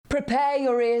Prepare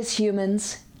your ears,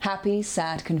 humans. Happy,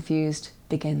 Sad, Confused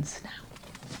begins now.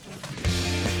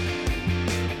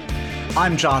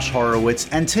 I'm Josh Horowitz,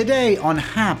 and today on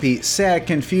Happy, Sad,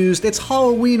 Confused, it's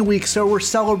Halloween week, so we're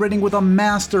celebrating with a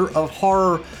master of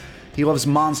horror. He loves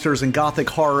monsters and gothic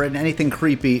horror and anything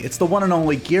creepy. It's the one and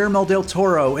only Guillermo Del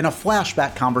Toro in a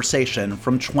flashback conversation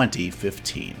from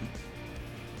 2015.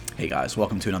 Hey guys,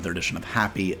 welcome to another edition of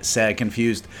Happy, Sad,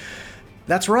 Confused.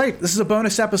 That's right, this is a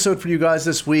bonus episode for you guys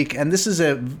this week, and this is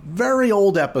a very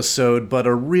old episode, but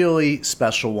a really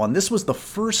special one. This was the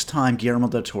first time Guillermo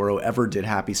Del Toro ever did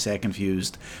Happy, Sad,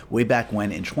 Confused, way back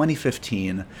when in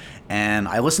 2015, and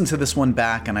I listened to this one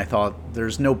back and I thought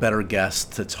there's no better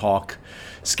guest to talk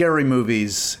scary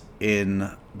movies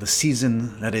in the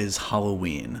season that is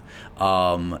Halloween.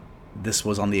 This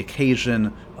was on the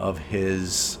occasion of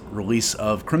his release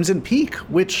of Crimson Peak,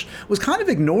 which was kind of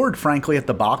ignored, frankly, at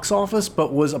the box office,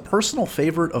 but was a personal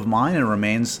favorite of mine and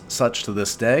remains such to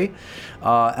this day.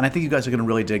 And I think you guys are going to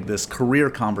really dig this career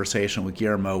conversation with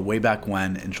Guillermo way back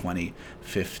when in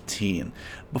 2015.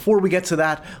 Before we get to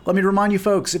that, let me remind you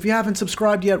folks, if you haven't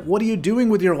subscribed yet, what are you doing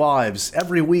with your lives?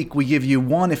 Every week we give you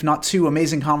one, if not two,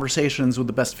 amazing conversations with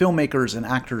the best filmmakers and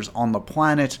actors on the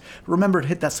planet. Remember to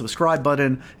hit that subscribe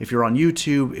button if you're on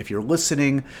YouTube, if you're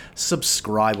listening.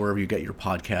 Subscribe wherever you get your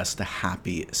podcast to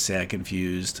Happy, Sad,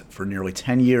 Confused. For nearly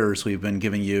 10 years, we've been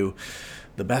giving you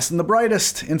the best and the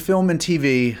brightest in film and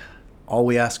TV. All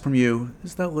we ask from you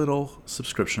is that little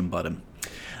subscription button.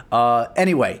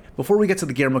 Anyway, before we get to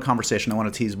the Guillermo conversation, I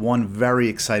want to tease one very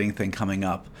exciting thing coming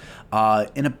up.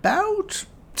 In about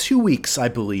 2 weeks, I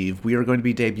believe, we are going to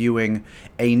be debuting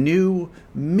a new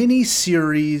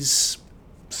mini-series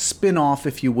spin-off,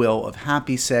 if you will, of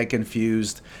Happy, Sad,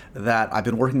 Confused that I've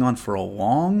been working on for a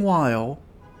long while.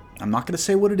 I'm not going to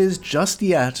say what it is just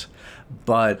yet,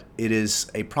 but it is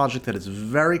a project that is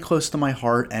very close to my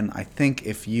heart, and I think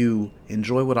if you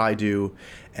enjoy what I do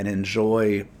and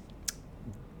enjoy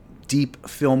deep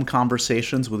film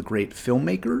conversations with great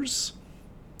filmmakers,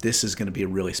 this is going to be a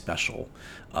really special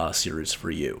series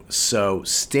for you. So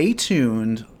stay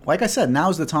tuned. Like I said,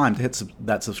 now's the time to hit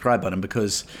that subscribe button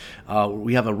because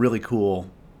we have a really cool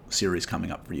series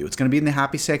coming up for you. It's going to be in the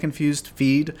Happy, Sad, Confused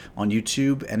feed on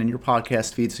YouTube and in your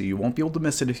podcast feed, so you won't be able to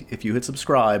miss it if you hit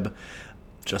subscribe.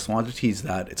 Just wanted to tease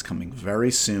that. It's coming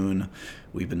very soon.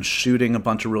 We've been shooting a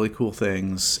bunch of really cool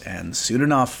things, and soon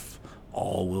enough,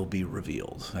 all will be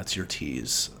revealed. That's your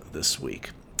tease this week.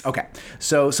 Okay,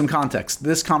 so some context.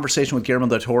 This conversation with Guillermo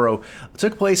del Toro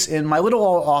took place in my little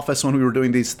office when we were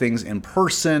doing these things in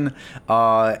person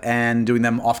and doing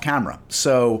them off camera.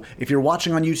 So if you're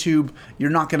watching on YouTube, you're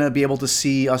not going to be able to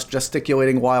see us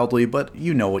gesticulating wildly, but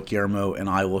you know what Guillermo and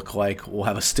I look like. We'll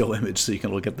have a still image so you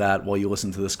can look at that while you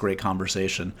listen to this great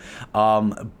conversation.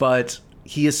 But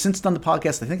he has since done the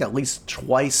podcast, I think, at least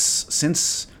twice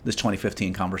since this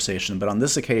 2015 conversation. But on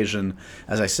this occasion,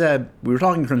 as I said, we were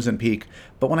talking Crimson Peak.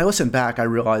 But when I listened back, I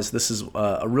realized this is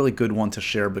a really good one to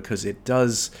share because it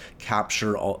does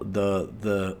capture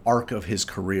the arc of his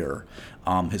career.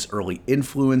 His early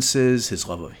influences, his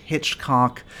love of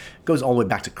Hitchcock, goes all the way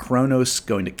back to Kronos,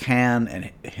 going to Cannes,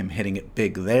 and him hitting it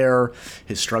big there.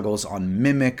 His struggles on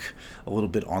Mimic, a little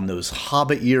bit on those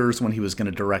Hobbit years when he was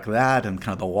going to direct that, and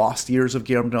kind of the lost years of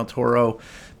Guillermo del Toro,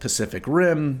 Pacific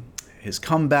Rim, his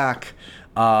comeback,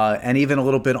 and even a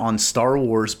little bit on Star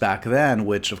Wars back then,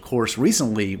 which, of course,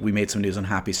 recently we made some news on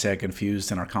Happy, Sad,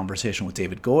 Confused in our conversation with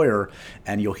David Goyer,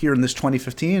 and you'll hear in this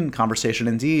 2015 conversation,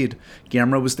 indeed,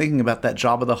 Guillermo was thinking about that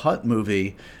Jabba the Hutt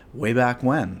movie way back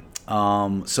when.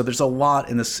 So there's a lot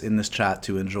in this chat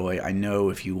to enjoy. I know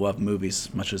if you love movies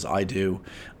as much as I do,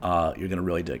 you're going to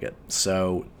really dig it.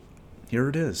 So here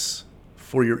it is.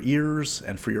 For your ears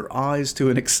and for your eyes to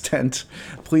an extent,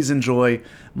 please enjoy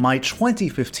my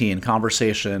 2015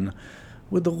 conversation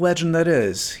with the legend that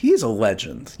is. He's a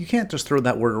legend. You can't just throw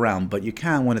that word around, but you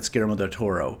can when it's Guillermo del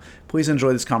Toro. Please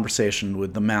enjoy this conversation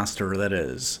with the master that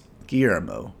is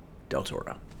Guillermo del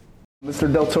Toro.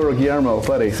 Mr. Del Toro, Guillermo,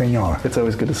 buddy. Senor. It's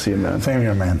always good to see you, man. Same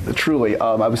here, man. Truly,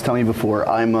 I was telling you before,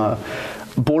 I'm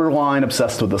borderline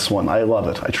obsessed with this one. I love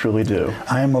it. I truly do.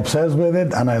 I am obsessed with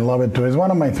it, and I love it too. It's one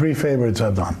of my 3 favorites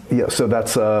I've done. Yeah, so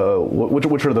that's,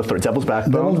 which are the 3? Devil's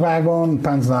Backbone? Devil's Backbone,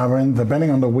 Pan's Labyrinth,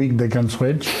 depending on the week they can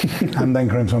switch, and then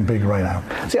Crimson Peak right out.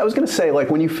 See, I was going to say, like,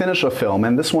 when you finish a film,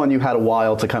 and this one you had a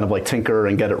while to kind of like tinker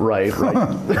and get it right?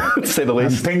 To say the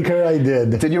least. And tinker I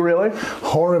did. Did you really?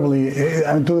 Horribly,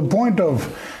 and to the point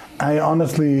of, I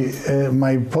honestly,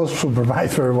 my post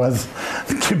supervisor was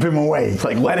keep him away.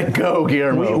 Like, let it go,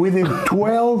 Guillermo. We did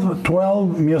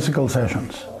 12 musical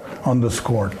sessions. on the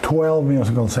score, 12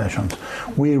 musical sessions.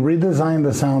 We redesigned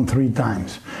the sound 3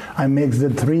 times. I mixed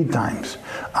it 3 times.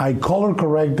 I color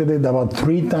corrected it about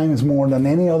 3 times more than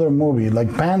any other movie.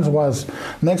 Like Pans was,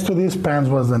 next to this, Pans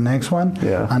was the next one.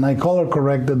 Yeah. And I color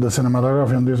corrected the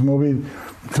cinematography on this movie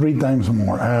 3 times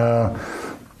more.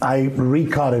 I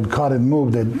recut it, cut it,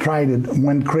 moved it, tried it,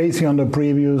 went crazy on the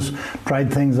previews,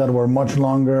 tried things that were much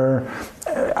longer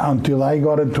until I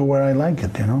got it to where I like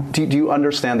it, you know. Do you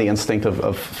understand the instinct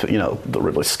of you know, the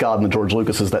Ridley Scott and the George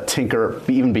Lucas's that tinker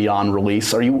even beyond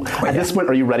release? Are you at this point,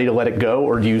 are you ready to let it go,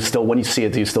 or do you still, when you see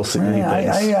it, do you still see things?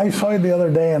 I saw it the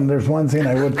other day, and there's one scene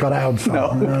I would cut out. So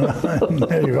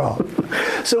there you go.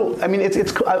 So I mean,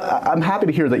 I'm happy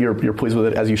to hear that you're pleased with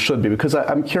it, as you should be, because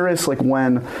I'm curious, like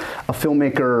when a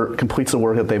filmmaker completes a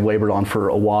work that they've labored on for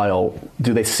a while,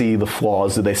 do they see the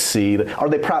flaws? Do they see? Are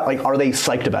they proud? Like, are they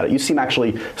psyched about it? You seem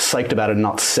actually psyched about it and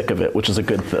not sick of it, which is a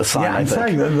good sign. Yeah, I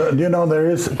think. you know,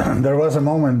 there was a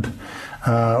moment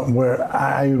where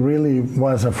I really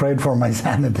was afraid for my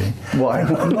sanity. Why?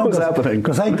 What was happening?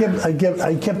 Because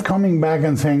I kept coming back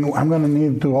and saying, I'm going to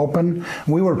need to open.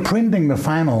 We were printing the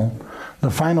final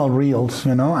reels,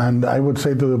 you know, and I would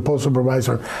say to the post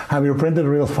supervisor, have you printed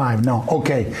reel 5? No.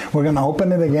 Okay, we're going to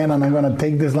open it again, and I'm going to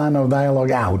take this line of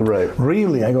dialogue out. Right.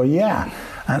 Really? I go, yeah.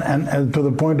 And to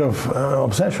the point of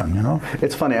obsession, you know.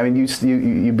 It's funny. I mean,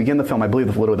 you begin the film. I believe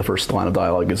literally the first line of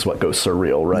dialogue is what goes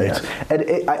surreal, right? Yes.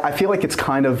 And I feel like it's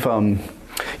kind of.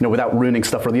 You know, without ruining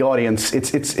stuff for the audience,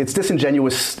 it's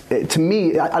disingenuous. To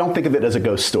me, I don't think of it as a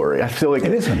ghost story. I feel like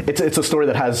it isn't. It's a story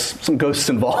that has some ghosts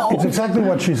involved. It's exactly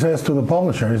what she says to the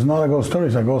publisher. It's not a ghost story.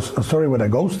 It's a story with a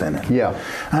ghost in it. Yeah.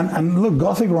 And look,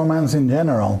 Gothic romance in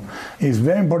general is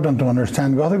very important to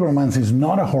understand. Gothic romance is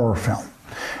not a horror film.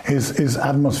 Is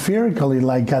atmospherically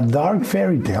like a dark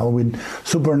fairy tale with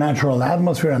supernatural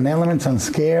atmosphere and elements and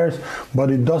scares, but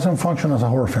it doesn't function as a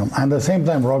horror film. And at the same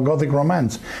time, Gothic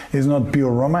romance is not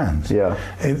pure romance. Yeah.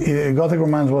 Gothic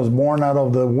romance was born out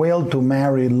of the will to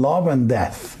marry love and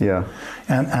death. Yeah.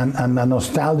 And a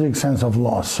nostalgic sense of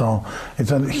loss. So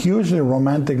it's a hugely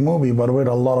romantic movie, but with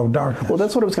a lot of darkness. Well,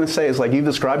 that's what I was going to say, is like you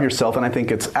describe yourself, and I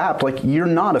think it's apt, like you're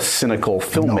not a cynical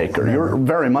filmmaker. No, you're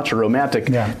very much a romantic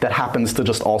that happens to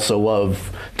just also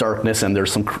love darkness, and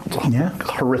there's some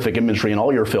horrific imagery in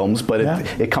all your films, but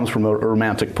it comes from a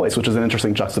romantic place, which is an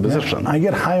interesting juxtaposition. I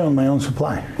get high on my own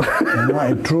supply. You know,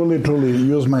 I truly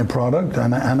use my product,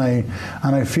 and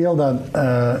I feel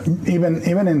that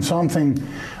even in something,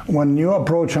 when you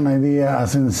approach an idea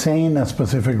as insane as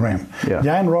Pacific Rim,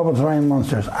 giant robots, giant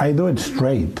monsters, I do it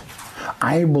straight.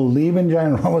 I believe in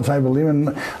giant robots.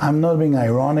 I'm not being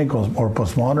ironic or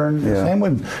postmodern. Same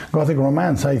with Gothic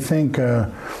romance. I think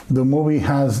the movie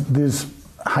has this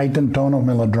heightened tone of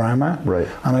melodrama, right?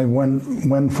 And I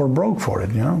went for broke for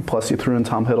it, you know. Plus, you threw in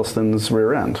Tom Hiddleston's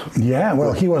rear end. Yeah,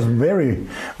 well, he was very,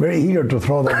 very eager to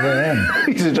throw that rear end.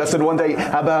 He suggested one day,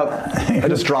 how about I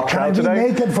just drop trout today? Can I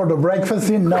be naked for the breakfast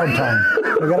scene? No, Tom.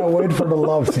 We gotta wait for the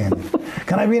love scene.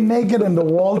 Can I be naked in the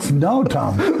waltz? No,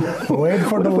 Tom. Wait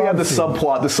for the love scene. We had the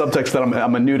subplot, the subtext that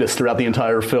I'm a nudist throughout the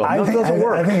entire film. It doesn't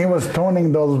work. I think he was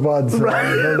toning those buds.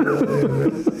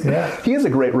 He is a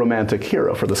great romantic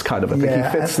hero for this kind of a thing. He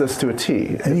fits this to a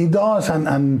T. He does,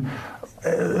 and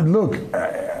look,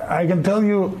 I can tell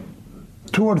you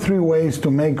 2 or 3 ways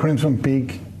to make Crimson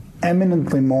Peak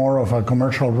eminently more of a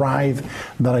commercial ride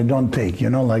that I don't take. You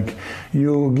know, like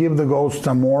you give the ghosts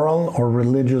a moral or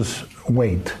religious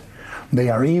weight. They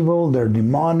are evil, they're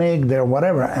demonic, they're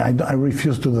whatever. I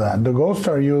refuse to do that. The ghosts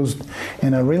are used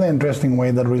in a really interesting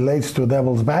way that relates to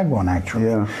Devil's Backbone,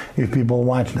 actually, if people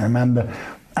watch them.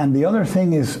 And the other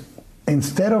thing is,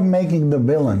 instead of making the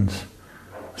villains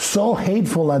so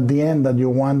hateful at the end that you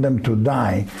want them to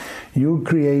die, you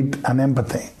create an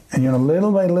empathy. And, you know,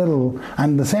 little by little,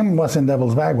 and the same was in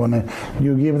Devil's Backbone,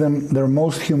 you give them their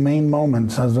most humane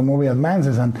moments as the movie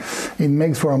advances, and it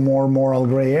makes for a more moral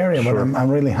gray area, but I'm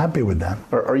really happy with that.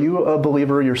 Are you a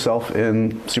believer yourself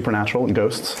in supernatural and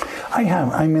ghosts? I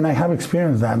have. I mean, I have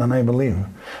experienced that, and I believe.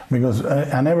 Because,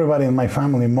 and everybody in my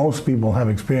family, most people have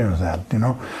experienced that, you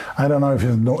know. I don't know if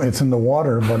it's in the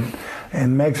water, but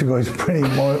in Mexico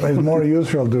it's more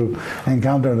usual to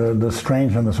encounter the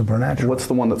strange and the supernatural. What's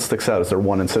the one that sticks out? Is there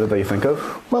one incident that you think of?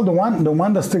 Well, the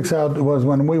one that sticks out was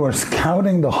when we were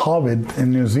scouting The Hobbit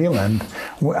in New Zealand.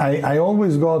 I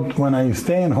always when I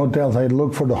stay in hotels, I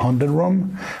look for the haunted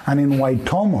room, and in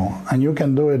Waitomo, and you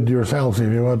can do it yourselves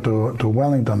if you go to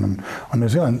Wellington on New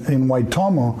Zealand. In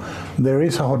Waitomo, there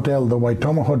is a hotel, the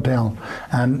Waitomo Hotel,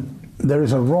 and there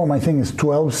is a room, I think it's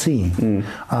 12C.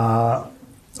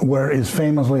 where is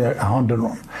famously a haunted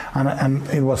room. And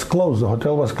it was closed. The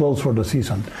hotel was closed for the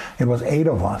season. It was 8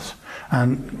 of us.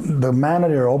 And the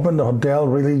manager opened the hotel,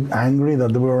 really angry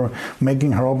that we were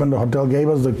making her open the hotel, gave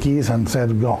us the keys and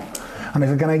said, go. And I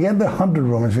said, can I get the haunted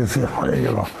room? And she said, oh, there you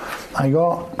go. I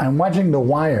go, I'm watching The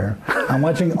Wire. I'm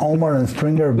watching Omar and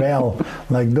Stringer Bell,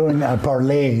 like doing a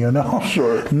parlay, you know?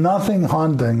 Sure. Nothing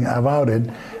haunting about it.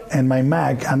 And my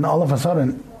Mac, and all of a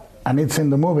sudden, and it's in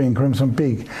the movie in Crimson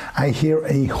Peak, I hear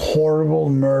a horrible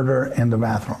murder in the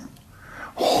bathroom.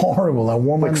 Horrible. A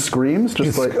woman... Like screams?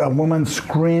 Just like... A woman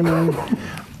screaming,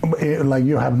 like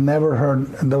you have never heard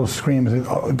those screams.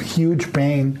 Huge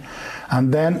pain.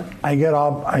 And then I get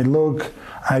up, I look,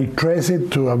 I trace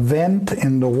it to a vent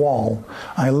in the wall.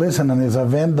 I listen, and it's a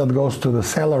vent that goes to the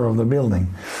cellar of the building.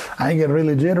 I get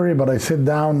really jittery, but I sit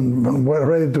down,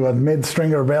 ready to admit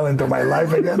Stringer Bell into my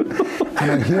life again.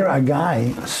 And I hear a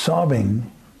guy sobbing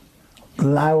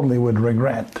loudly with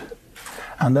regret.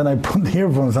 And then I put the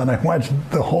earphones and I watched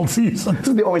the whole season. This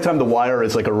is the only time The Wire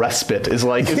is like a respite. It's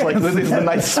the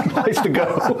nice place to go.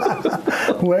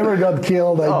 Whoever got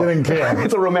killed, I didn't care.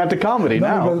 It's a romantic comedy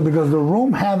now. Because the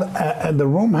room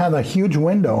had a huge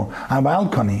window, a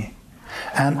balcony,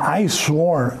 and I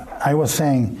swore, I was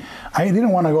saying, I didn't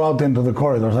want to go out into the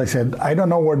corridors. I said, I don't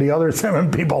know where the other 7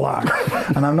 people are.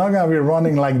 And I'm not going to be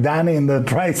running like Danny in the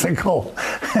tricycle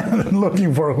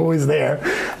looking for who is there.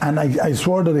 And I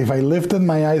swore that if I lifted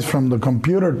my eyes from the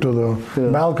computer to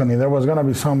the balcony, there was going to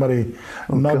be somebody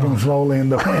knocking slowly in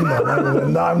the window. I said,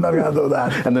 no, I'm not going to do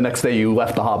that. And the next day you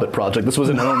left the Hobbit project. This was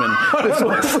an omen.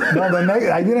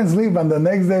 No, I didn't sleep, and the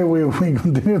next day we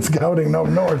continued scouting up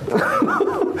north.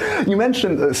 You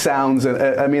mentioned sounds,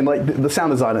 and I mean, like the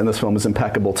sound design in this film is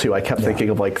impeccable too. I kept thinking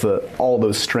of like all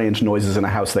those strange noises in a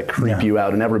house that creep you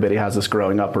out, and everybody has this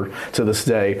growing up or to this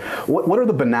day. What are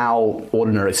the banal,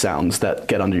 ordinary sounds that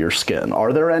get under your skin?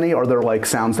 Are there any? Are there like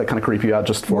sounds that kind of creep you out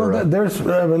just for? Well, there's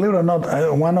believe it or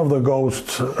not, one of the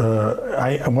ghosts.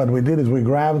 What we did is we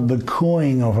grabbed the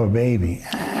cooing of a baby,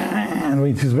 and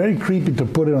which is very creepy to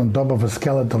put it on top of a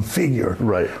skeletal figure.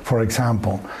 Right. For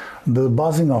example, the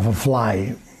buzzing of a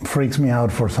fly freaks me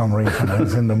out for some reason.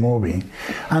 It's in the movie.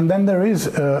 And then there is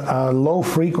a low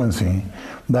frequency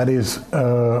that is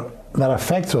that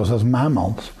affects us as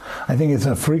mammals. I think it's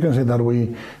a frequency that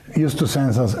we used to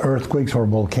sense as earthquakes or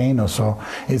volcanoes. So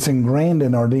it's ingrained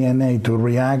in our DNA to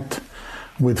react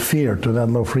with fear to that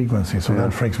low frequency, so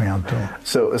that freaks me out too.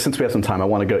 So since we have some time, I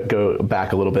want to go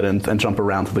back a little bit and jump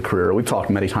around to the career. We've talked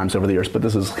many times over the years, but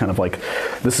this is kind of like,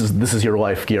 this is your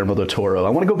life, Guillermo Del Toro. I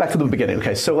want to go back to the beginning.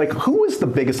 Okay, so like, who was the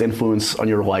biggest influence on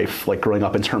your life, like growing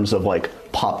up in terms of like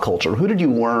pop culture? Who did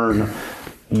you learn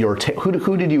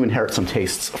who did you inherit some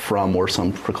tastes from or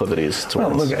some proclivities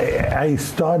towards? Well, look, I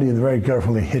studied very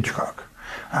carefully Hitchcock.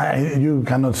 You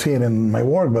cannot see it in my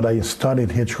work, but I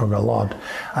studied Hitchcock a lot.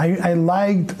 I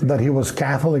liked that he was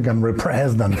Catholic and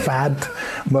repressed and fat,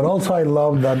 but also I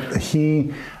loved that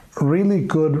he really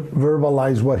could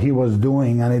verbalize what he was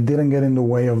doing, and it didn't get in the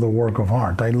way of the work of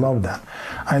art. I loved that.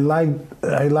 I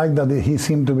liked that he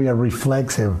seemed to be a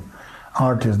reflexive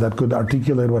artist that could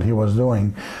articulate what he was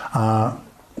doing.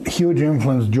 Huge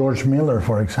influence, George Miller,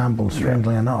 for example,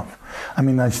 strangely enough. I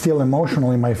mean, I still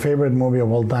emotionally, my favorite movie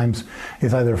of all times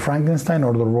is either Frankenstein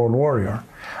or The Road Warrior.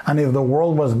 And if the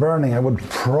world was burning, I would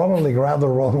probably grab The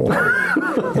Road Warrior.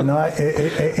 You know,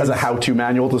 as a how-to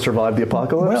manual to survive the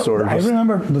apocalypse? Well, I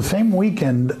remember the same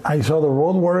weekend I saw The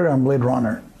Road Warrior and Blade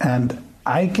Runner, and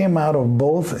I came out of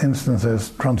both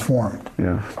instances transformed.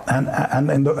 Yeah.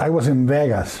 And I was in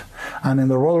Vegas, and in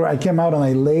The Road Warrior, I came out and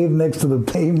I laid next to the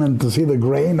pavement to see the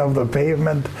grain of the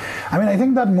pavement. I mean, I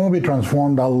think that movie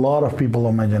transformed a lot of people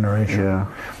of my generation. Yeah.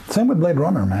 Same with Blade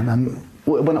Runner, man. And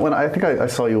when I think I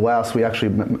saw you last, I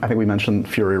think we mentioned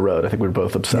Fury Road. I think we were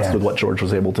both obsessed with what George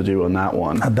was able to do on that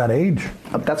one. At that age.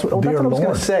 That's what I was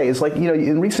going to say. Is like, you know,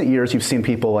 in recent years you've seen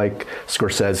people like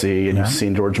Scorsese and you've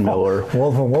seen George Miller,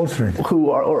 Wolf of Wall Street, who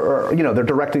are or you know, they're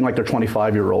directing like they're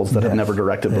 25-year-olds that have never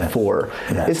directed before.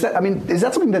 Yes. Is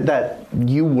that something that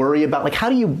you worry about? Like, how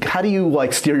do you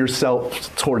like steer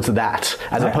yourself towards that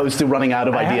as opposed to running out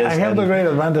of ideas? I have the great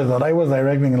advantage that I was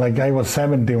directing like I was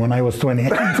 70 when I was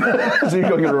 28. So you're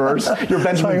going in reverse. You're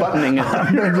Benjamin Buttoning.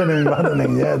 I'm Benjamin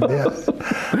Buttoning. Yes.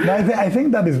 I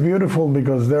think that is beautiful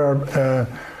because there are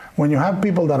when you have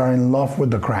people that are in love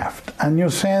with the craft, and you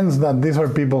sense that these are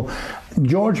people.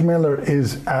 George Miller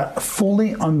is a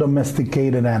fully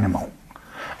undomesticated animal.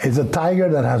 It's a tiger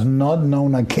that has not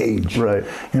known a cage. Right.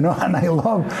 You know, and I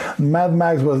love Mad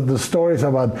Max was the stories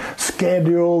about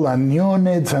schedule and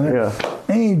units, and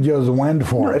he just went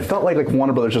for it. It felt like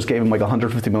Warner Brothers just gave him like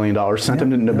 $150 million, sent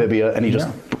him to Namibia, and he just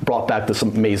brought back this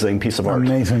amazing piece of art.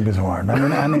 Amazing piece of art. I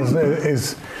mean, and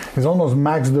it's almost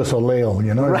Max de Soleil,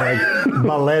 you know, Right. it's like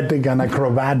balletic and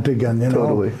acrobatic and, you know.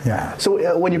 Totally. Yeah.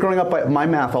 So when you're growing up, by my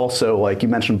math also, like you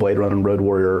mentioned Blade Runner and Road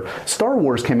Warrior, Star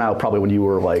Wars came out probably when you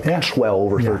were like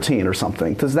 12 or 13 or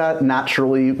something. Does that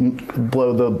naturally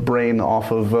blow the brain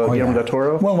off of Guillermo Del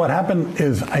Toro? Well, what happened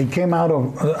is I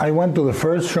went to the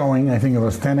first showing, I think it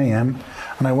was 10 a.m.,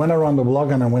 and I went around the block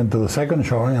and I went to the second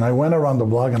showing and I went around the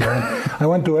block and I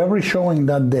went to every showing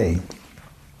that day,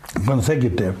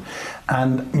 consecutive.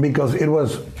 And because it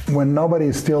was when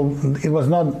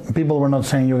people were not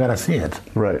saying you gotta see it.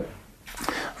 Right.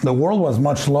 The world was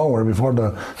much slower before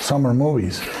the summer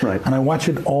movies. Right. And I watched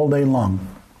it all day long.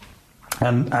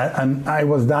 And I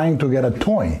was dying to get a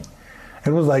toy.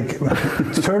 It was like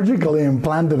surgically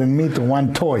implanted in me to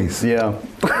want toys. Yeah.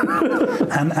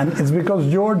 And it's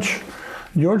because George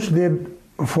did,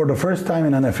 for the first time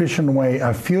in an efficient way,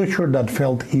 a future that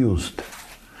felt used.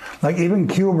 Like even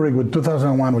Kubrick with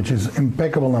 2001, which is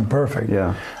impeccable and perfect.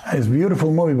 Yeah. It's a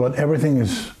beautiful movie, but everything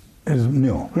is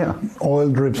new. Yeah. Oil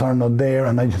drips are not there,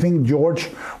 and I think George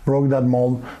broke that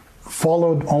mold,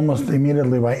 followed almost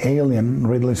immediately by Alien,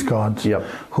 Ridley Scott, Yep.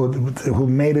 who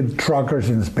made it truckers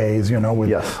in space, you know, with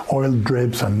Yes. oil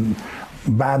drips and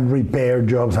bad repair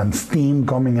jobs and steam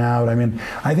coming out. I mean,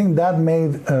 I think that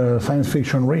made science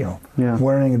fiction real,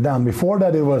 wearing it down. Before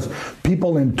that, it was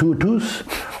people in tutus,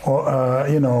 or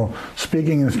you know,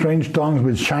 speaking in strange tongues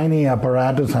with shiny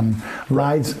apparatus and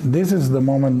lights. This is the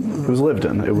moment. It was lived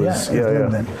in. It was,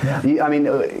 lived in. Yeah. I mean,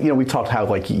 you know, we talked how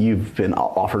like you've been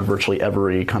offered virtually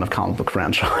every kind of comic book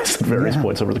franchise at various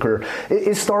points over the career.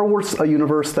 Is Star Wars a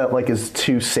universe that like is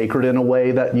too sacred in a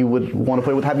way that you would want to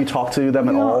play with? Have you talked to them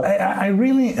at all?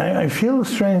 I feel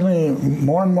strangely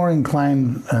more and more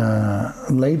inclined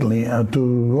lately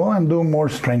to go and do more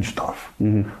strange stuff.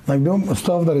 Mm-hmm. Like do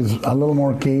stuff that is a little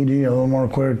more cagey, a little more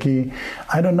quirky.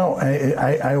 I don't know.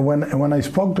 When I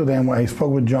spoke to them, I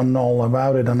spoke with John Knoll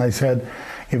about it, and I said,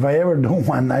 if I ever do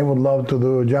one, I would love to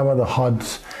do Jabba the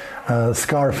Hutt's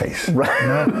Scarface, right? You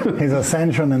know? His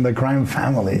ascension in the crime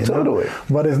family. Totally. Know?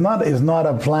 But it's not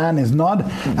a plan. I'm not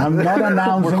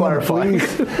announcing it,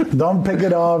 please don't pick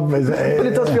it up. But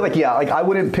it does feel like I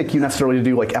wouldn't pick you necessarily to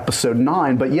do like episode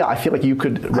 9, but I feel like you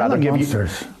could rather give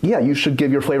monsters. You should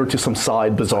give your flavor to some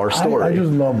side bizarre story. I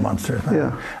just love monsters.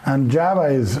 Yeah. And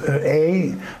Jabba is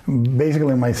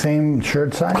basically my same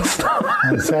shirt size,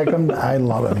 and second, I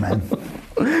love it, man.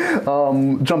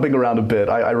 Jumping around a bit,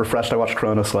 I watched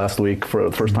Kronos last week for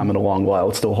the first time in a long while.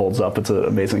 It still holds up. It's an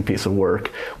amazing piece of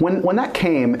work. When that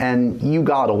came and you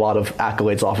got a lot of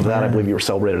accolades off of that, I believe you were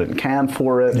celebrated in Cannes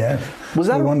for it. Yeah. Was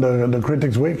that we won the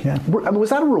Critics Week, yeah. Was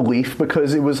that a relief?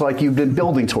 Because it was like you've been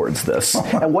building towards this.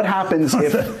 And what happens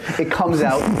if it comes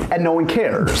out and no one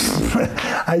cares?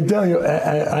 I tell you,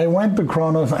 I went to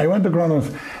Kronos. I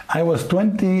was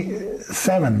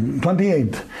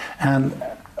 28, and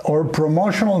our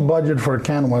promotional budget for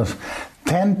Cannes was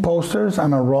 10 posters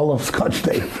and a roll of Scotch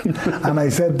tape. And I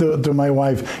said to my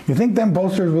wife, you think 10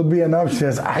 posters would be enough? She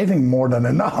says, I think more than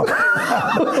enough.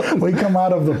 We come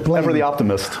out of the plane. Ever the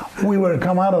optimist. We were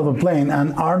come out of the plane,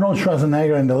 and Arnold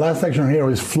Schwarzenegger in The Last Action Hero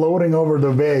is floating over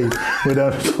the bay with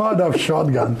a sawed-off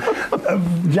shotgun.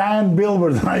 Giant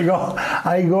billboards. And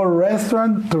I go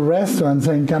restaurant to restaurant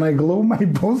saying, can I glue my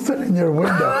poster in your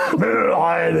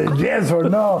window? Yes or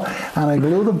no? And I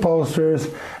glue the posters,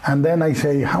 and then I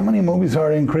say, how many movies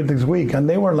are in Critics Week? And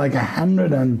they were like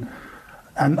 100,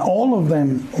 and all of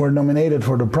them were nominated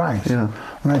for the prize. Yeah.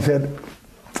 And I said,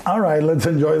 all right, let's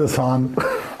enjoy the sun.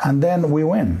 And then we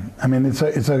win. I mean,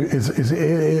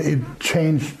 it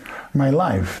changed my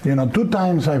life. You know, 2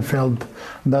 times I felt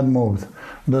that moved.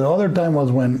 The other time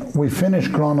was when we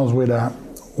finished Kronos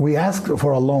we asked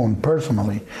for a loan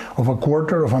personally of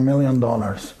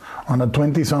 $250,000 on a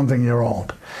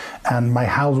 20-something-year-old. And my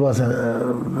house was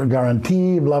a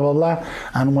guarantee, blah, blah, blah.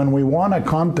 And when we won a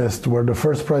contest where the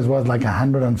first prize was like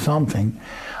 100 and something,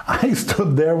 I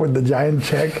stood there with the giant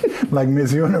check, like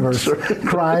Miss Universe,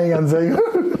 crying and saying,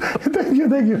 thank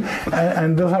you.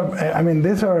 And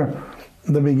these are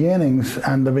the beginnings,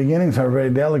 and the beginnings are very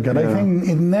delicate. Yeah. I think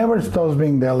it never stops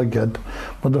being delicate,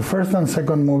 but the first and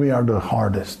second movie are the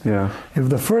hardest. Yeah. If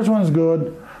the first one's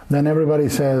good, then everybody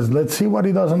says, let's see what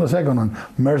he does on the second one.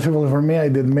 Mercifully for me, I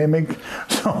did Mimic.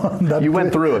 So you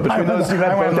went through it. Between those, you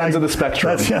had both ends of the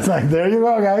spectrum. That's just like, there you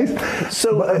go, guys.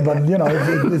 So, but you know,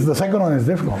 it's the second one is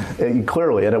difficult.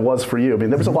 Clearly, and it was for you. I mean,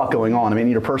 there was a lot going on. I mean,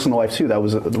 your personal life, too. That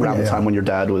was around the time when your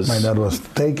dad was... My dad was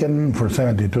taken for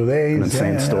 72 days. An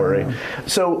insane story. Yeah.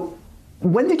 So,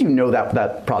 when did you know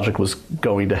that project was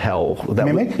going to hell?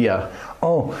 Mimic? Yeah.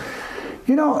 Oh...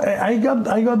 You know, I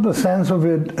got the sense of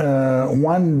it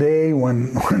one day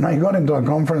when I got into a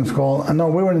conference call. No,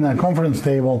 we were in a conference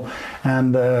table,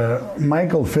 and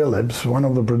Michael Phillips, one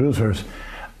of the producers,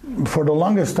 for the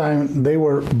longest time they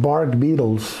were bark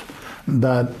beetles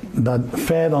that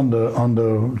fed on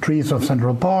the trees of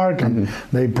Central Park, and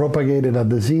they propagated a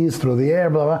disease through the air,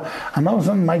 blah blah. And all of a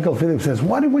sudden, Michael Phillips says,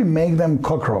 "What if we make them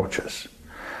cockroaches?"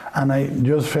 And I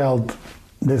just felt,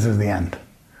 this is the end.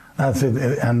 That's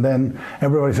it. And then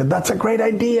everybody said, "That's a great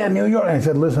idea, New York." And I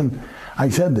said, "Listen," I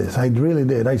said this, I really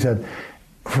did. I said,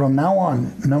 "From now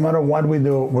on, no matter what we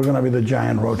do, we're going to be the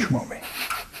Giant Roach movie."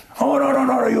 "Oh,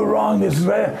 no, you're wrong. This is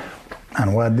very..."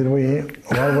 And what were we?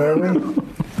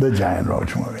 The Giant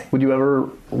Roach movie. Would you ever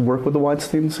work with the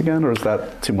Weinsteins again, or is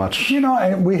that too much? You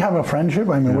know, we have a friendship.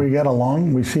 I mean, we get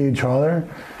along. We see each other.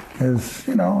 Is,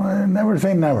 you know, never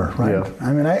say never, right? Yeah.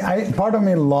 I mean, I part of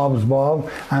me loves Bob,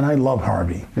 and I love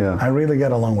Harvey. Yeah. I really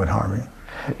get along with Harvey.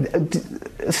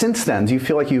 Since then, do you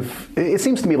feel like it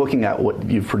seems to me, looking at what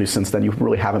you've produced since then, you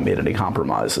really haven't made any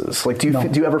compromises. Like, do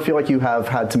you ever feel like you have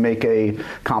had to make a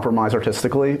compromise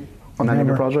artistically on any of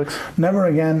your projects? Never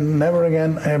again.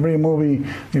 Every movie,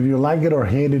 if you like it or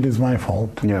hate it, is my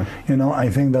fault. Yeah. You know, I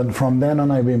think that from then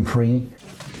on I've been free.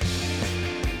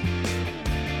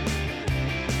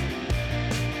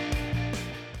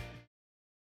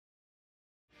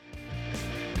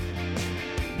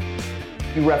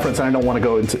 You reference, and I don't want to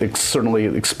go into certainly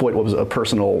exploit what was a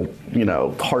personal,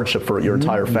 hardship for your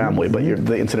entire family, but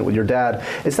the incident with your dad,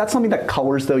 is that something that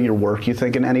colors though your work, you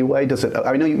think, in any way? Does it?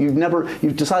 I know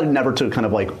you've decided never to kind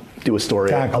of like do a story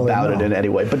about it in any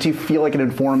way, but do you feel like it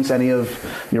informs any of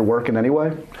your work in any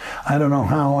way? I don't know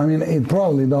how. I mean, it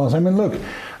probably does. I mean, look,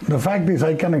 the fact is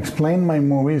I can explain my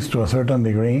movies to a certain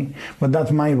degree, but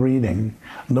that's my reading.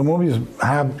 The movies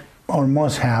have or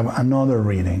must have another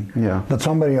reading that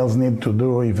somebody else need to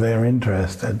do if they're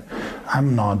interested.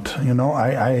 I'm not,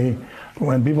 I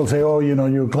when people say, oh,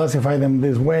 you classify them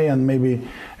this way and maybe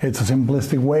it's a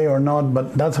simplistic way or not,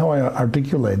 but that's how I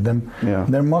articulate them. Yeah.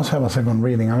 There must have a second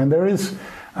reading. I mean, there is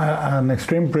an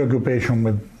extreme preoccupation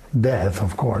with death,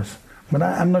 of course, but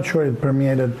I'm not sure it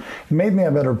permeated. It made me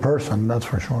a better person, that's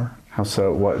for sure. How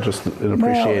so? What? Just in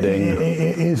appreciating? Well,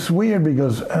 it's weird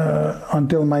because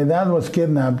until my dad was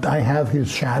kidnapped, I had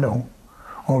his shadow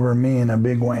over me in a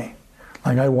big way.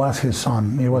 Like I was his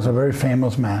son. He was a very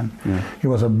famous man. Yeah. He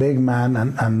was a big man,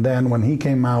 and then when he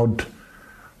came out,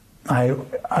 I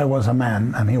was a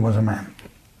man and he was a man.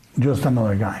 Just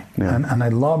another guy. Yeah. And I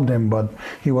loved him, but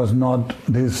he was not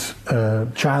this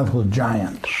childhood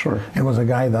giant. Sure. It was a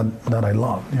guy that I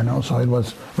loved, so it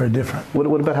was very different.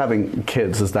 What about having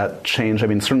kids? Does that change? I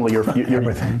mean, certainly you're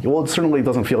everything. Well, it certainly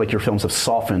doesn't feel like your films have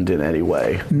softened in any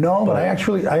way. No, but I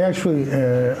actually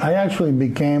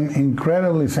became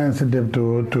incredibly sensitive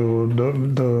to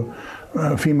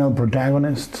the female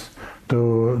protagonists,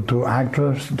 to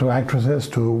actresses,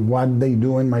 to what they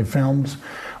do in my films.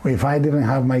 If I didn't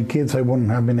have my kids, I wouldn't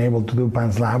have been able to do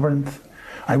Pan's Labyrinth.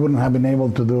 I wouldn't have been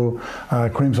able to do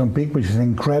Crimson Peak, which is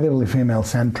incredibly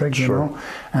female-centric, Sure.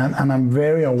 And I'm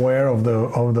very aware of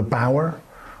the power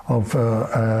of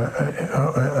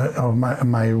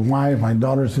my wife, my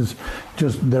daughters. Is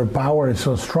just their power is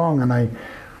so strong, and I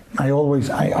always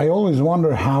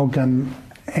wonder how can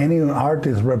any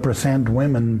artist represent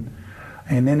women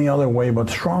in any other way but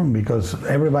strong, because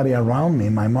everybody around me,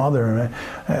 my mother,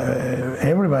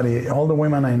 everybody, all the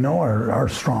women I know are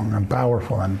strong and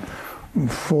powerful and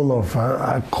full of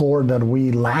a core that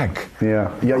we lack.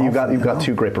 Yeah. You've got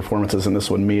two great performances in this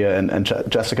one, Mia and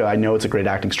Jessica. I know it's a great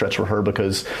acting stretch for her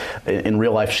because in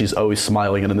real life she's always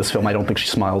smiling, and in this film I don't think she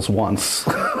smiles once.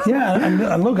 Yeah,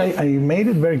 and look, I made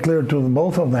it very clear to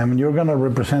both of them, you're going to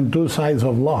represent two sides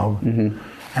of love. Mm-hmm.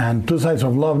 And two sides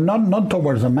of love, not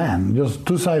towards a man, just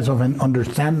two sides of an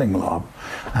understanding love,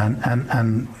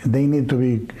 and they need to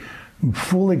be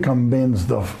fully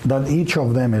convinced of that each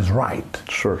of them is right.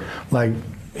 Sure. Like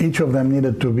each of them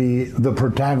needed to be the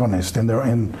protagonist in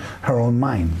her own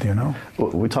mind,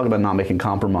 We talk about not making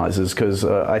compromises because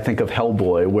I think of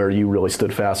Hellboy, where you really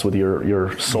stood fast with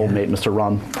your soulmate, Mr.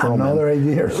 Ron Perlman. Another 8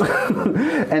 years.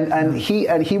 and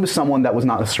he was someone that was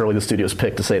not necessarily the studio's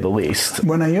pick, to say the least.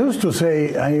 When I used to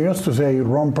say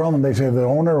Ron Perlman, they say the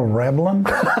owner of Revlon.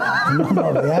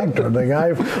 No, the actor, the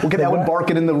guy. We'll get Alan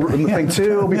Barkin in the thing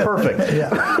too. It'll be perfect.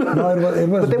 Yeah. No, it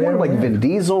was. But they weren't like Vin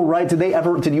Diesel, right? Did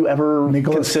you ever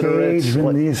Nicolas consider Cage, it?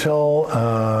 Vin Diesel,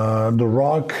 The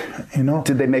Rock,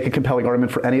 Did they make a compelling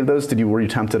argument for any of those? Were you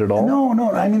tempted at all?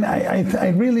 No. I mean,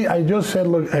 I just said,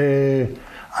 look,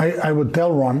 I would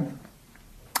tell Ron,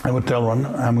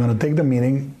 I'm going to take the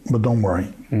meeting, but don't worry.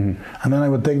 Mm-hmm. And then I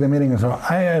would take the meeting and say,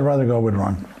 I'd rather go with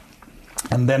Ron.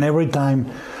 And then every time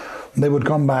they would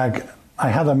come back, I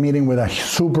had a meeting with a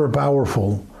super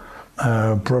powerful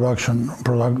producer,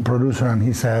 and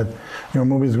he said, your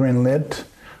movie's green lit,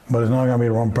 but it's not going to be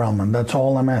Ron Perlman. That's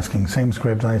all I'm asking. Same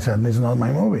script. And I said, this is not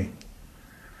my movie.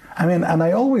 I mean, and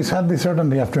I always had this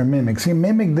certainty after Mimic. See,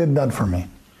 Mimic did that for me.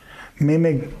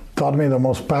 Mimic taught me the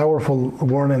most powerful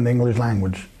word in the English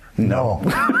language. No.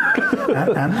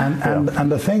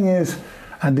 and the thing is,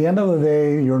 at the end of the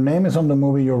day, your name is on the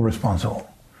movie, you're responsible.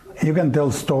 You can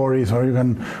tell stories, or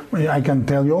I can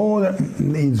tell you, oh,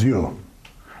 it's you.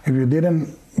 If you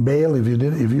didn't bail, if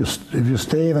you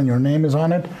stayed and your name is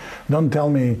on it, don't tell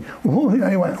me,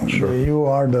 oh, sure. you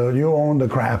own the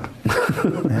crap.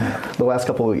 Yeah. The last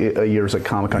couple of years at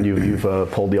Comic-Con, you've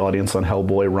polled the audience on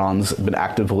Hellboy. Ron's been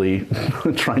actively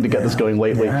trying to get this going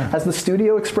lately. Yeah. Has the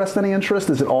studio expressed any interest?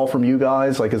 Is it all from you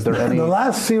guys? Like, is there any? The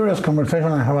last serious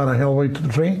conversation I had about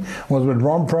Hellboy 3 was with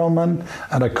Ron Perlman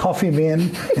at a coffee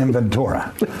bean in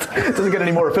Ventura. It doesn't get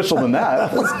any more official than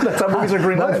that. That's how movies are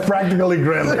green lit. That's practically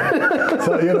green lit.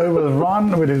 So, it was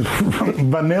Ron with his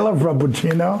vanilla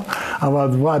frappuccino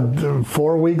about,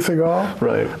 4 weeks ago?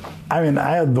 Right. I mean,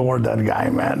 I adore that guy,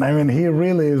 man. I mean, he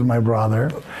really is my brother,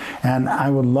 and I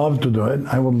would love to do it.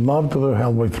 I would love to do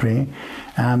Hellboy 3.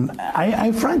 And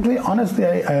I frankly, honestly,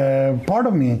 part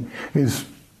of me is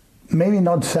maybe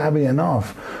not savvy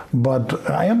enough, but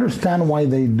I understand why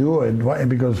they do it,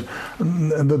 because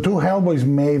the two Hellboys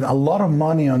made a lot of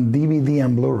money on DVD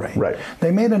and Blu-ray. Right.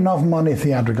 They made enough money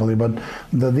theatrically, but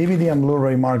the DVD and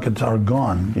Blu-ray markets are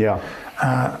gone. Yeah.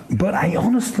 But I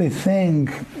honestly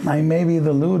think, I may be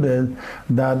deluded,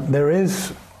 that there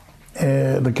is,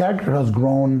 the character has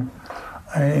grown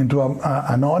into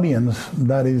an audience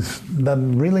that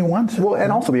really wants it. Well,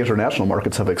 and also the international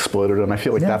markets have exploded, and I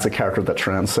feel like that's a character that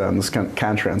transcends,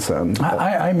 can transcend.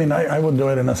 I mean, I would do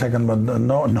it in a second, but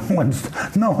no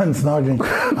one's nudging.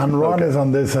 And Ron is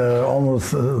on this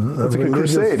almost it's like a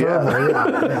crusade,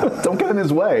 yeah. Don't get in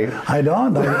his way. I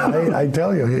don't. I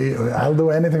tell you, I'll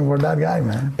do anything for that guy,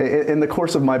 man. In the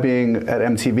course of my being at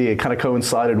MTV, it kind of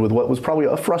coincided with what was probably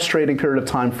a frustrating period of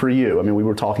time for you. I mean, we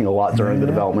were talking a lot during the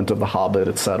development of The Hobbit,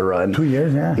 etc. And 2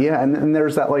 years, yeah. Yeah, and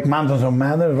there's that like Mountains of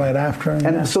Madness right after.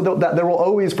 And so there will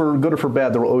always, for good or for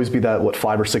bad, there will always be that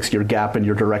 5 or 6 year gap in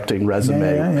your directing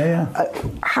resume. Yeah.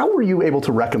 How were you able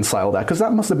to reconcile that? Because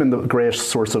that must have been the greatest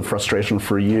source of frustration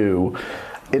for you.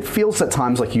 It feels at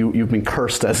times like you've been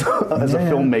cursed as a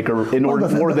filmmaker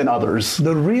more than others.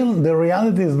 The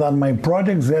reality is that my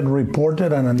projects get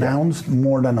reported and announced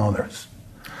more than others.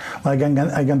 Like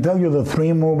I can tell you the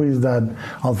 3 movies that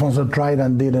Alfonso tried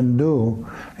and didn't do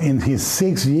in his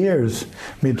 6 years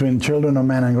between Children of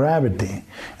Men and Gravity.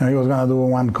 He was going to do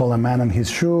one called A Man and His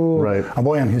Shoe, right. A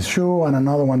Boy and His Shoe, and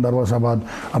another one that was about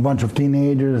a bunch of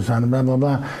teenagers and blah, blah,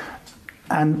 blah.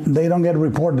 And they don't get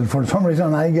reported. For some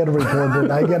reason, I get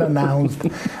reported, I get announced,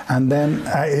 and then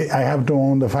I have to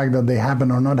own the fact that they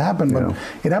happen or not happen. But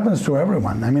it happens to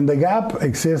everyone. I mean, the gap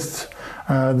exists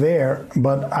there,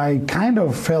 but I kind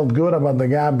of felt good about the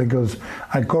gap because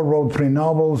I co-wrote 3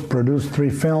 novels, produced 3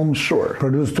 films,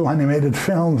 produced 2 animated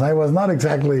films. I was not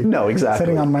exactly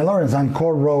sitting on my laurels, and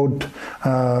co-wrote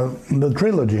the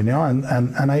trilogy, and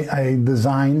I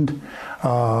designed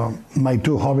my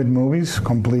 2 Hobbit movies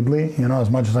completely, as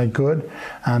much as I could,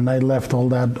 and I left all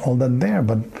that there.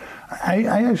 But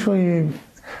I actually,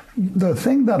 the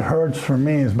thing that hurts for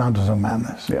me is Mountains of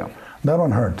Madness. Yeah, that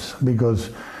one hurts because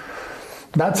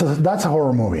that's a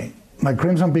horror movie. Like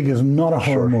Crimson Peak is not a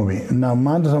horror movie. Now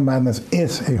Mountains of Madness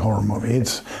is a horror movie.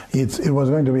 It was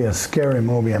going to be a scary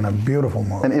movie and a beautiful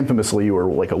movie. And infamously, you were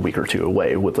like a week or 2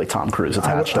 away with like Tom Cruise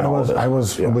attached to all of it. I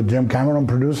was with Jim Cameron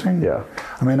producing. Yeah.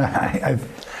 I mean, I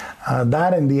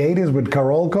that in the 80s with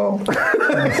Carolco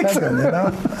in a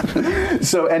second,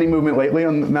 So any movement lately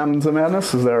on Mountains of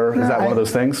Madness? Is that one of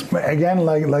those things? Again,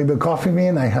 like the coffee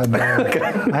bean, I had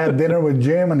I had dinner with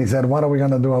Jim, and he said, "What are we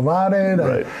going to do about it?"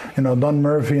 Right. Don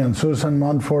Murphy and Susan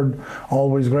Montford,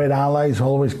 always great allies,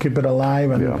 always keep it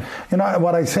alive. And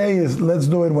what I say is, let's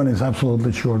do it when it's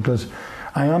absolutely sure, because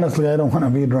I don't want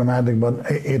to be dramatic, but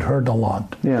it hurt a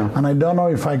lot. Yeah. And I don't know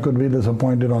if I could be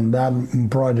disappointed on that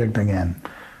project again.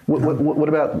 What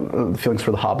about feelings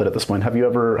for The Hobbit at this point? Have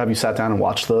you sat down and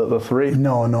watched the 3?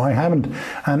 No, I haven't.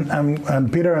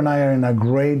 And Peter and I are in a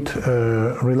great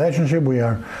relationship. We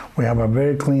have a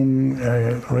very clean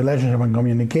relationship and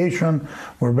communication.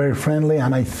 We're very friendly,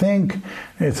 and I think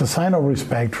it's a sign of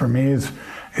respect for me.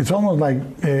 It's almost like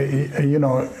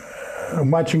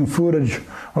watching footage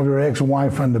of your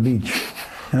ex-wife on the beach.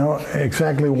 You know,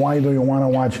 exactly why do you want to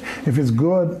watch? If it's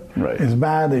good, it's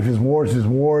bad. If it's worse, it's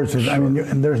worse. I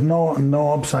mean, there's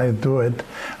no upside to it.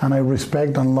 And I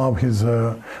respect and love his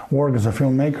work as a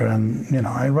filmmaker. And you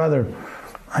know, I'd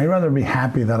rather be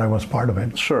happy that I was part of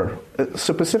it. Sure.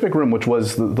 So Pacific Rim, which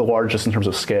was the largest in terms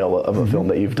of scale of a film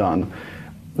that you've done,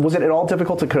 was it at all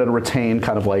difficult to kind of retain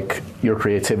kind of like your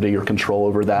creativity, your control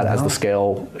over that as the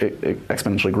scale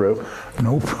exponentially grew?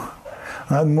 Nope.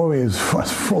 That movie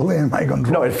was fully in my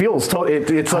control. No, it feels it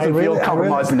doesn't feel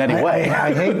compromised in any way.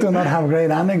 I hate to not have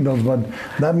great anecdotes, but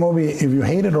that movie, if you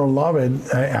hate it or love it,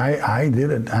 I did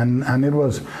it, and it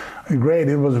was great.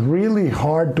 It was really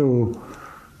hard to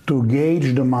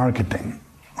gauge the marketing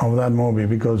of that movie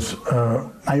because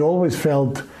I always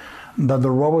felt that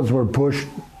the robots were pushed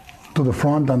to the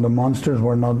front and the monsters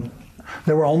were not.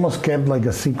 They were almost kept like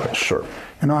a secret. Sure.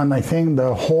 You know, and I think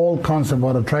the whole concept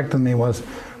what attracted me was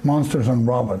monsters and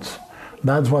robots.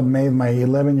 That's what made my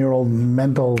 11-year-old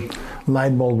mental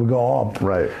light bulb go up.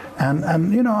 Right.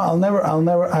 And you know, I'll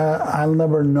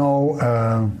never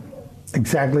know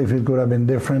exactly if it could have been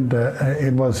different.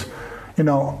 It was, you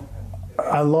know,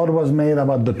 a lot was made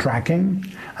about the tracking,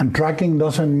 and tracking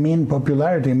doesn't mean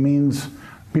popularity. It means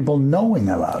people knowing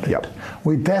about it. Yep.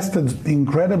 We tested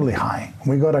incredibly high.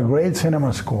 We got a great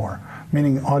cinema score,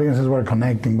 meaning audiences were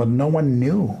connecting, but no one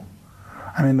knew.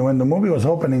 I mean, when the movie was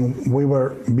opening, we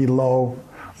were below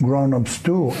grown-ups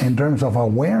too in terms of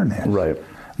awareness. Right.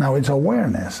 Now it's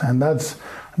awareness, and that's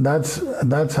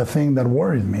a thing that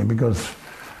worries me because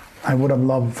I would have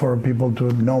loved for people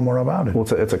to know more about it.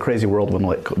 Well, it's a crazy world when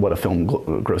like what a film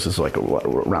grosses like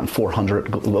around 400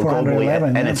 globally,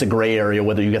 and it's a gray area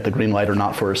whether you get the green light or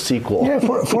not for a sequel. Yeah,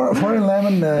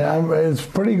 411, it's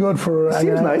pretty good for.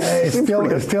 Seems nice.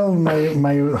 It's still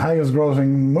my highest grossing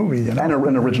movie. You know? And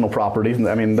an original property.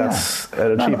 I mean, that's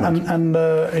an achievement. And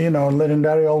you know,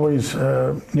 Legendary always,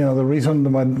 you know, the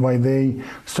reason why they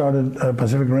started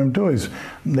Pacific Rim 2 is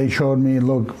they showed me,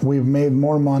 look, we've made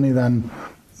more money than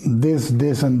this,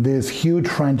 and this huge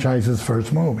franchise's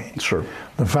first movie. Sure.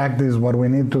 The fact is, what we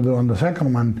need to do on the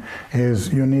second one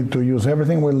is you need to use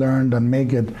everything we learned and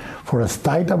make it for as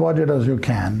tight a budget as you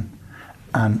can,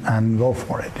 and go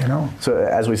for it. You know. So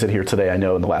as we sit here today, I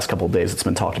know in the last couple of days it's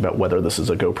been talked about whether this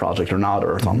is a Go project or not,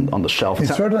 or it's on the shelf.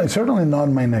 It's certainly not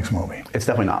my next movie. It's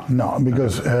definitely not. No,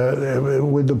 because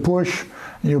with the push.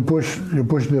 You push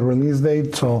the release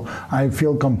date, so I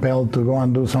feel compelled to go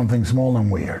and do something small and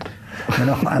weird, you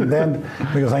know. And then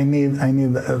because I need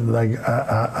like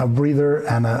a breather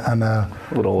and a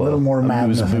little more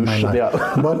madness in my life.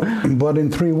 Yeah. But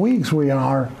in 3 weeks we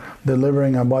are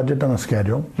delivering a budget and a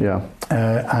schedule. Yeah.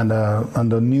 And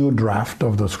a new draft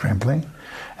of the screenplay,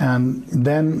 and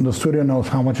then the studio knows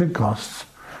how much it costs,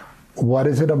 what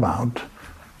is it about.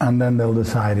 And then they'll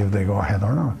decide if they go ahead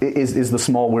or not. Is the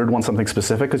small weird one something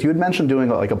specific? Because you had mentioned doing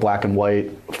like a black and white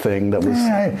thing that was.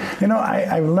 Yeah,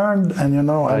 I've learned, and you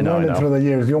know, I've learned it through the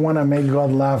years. You want to make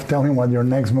God laugh, tell him what your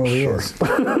next movie is.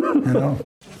 You know.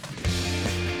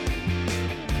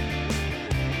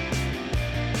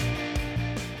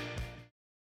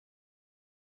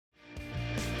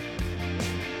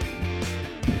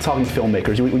 Talking to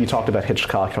filmmakers, you talked about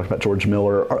Hitchcock, you talked about George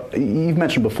Miller. You've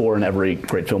mentioned before, and every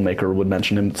great filmmaker would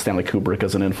mention him, Stanley Kubrick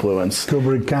as an influence.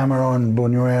 Kubrick, Cameron,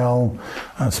 Buñuel,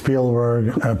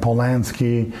 Spielberg,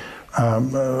 Polanski,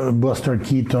 Buster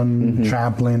Keaton,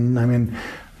 Chaplin. I mean,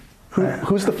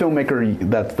 who's the filmmaker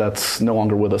that's no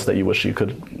longer with us that you wish you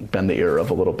could bend the ear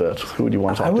of a little bit? Who would you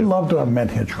want to talk to? I would love to have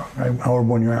met Hitchcock or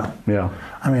Buñuel. Yeah.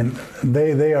 I mean,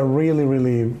 they are really,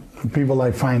 really people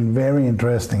I find very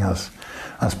interesting as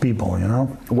people, you know.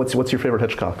 What's your favorite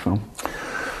Hitchcock film?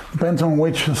 Depends on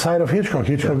which side of Hitchcock.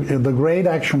 The great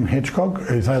action Hitchcock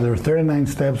is either 39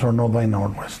 Steps or North by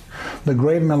Northwest. The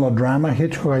great melodrama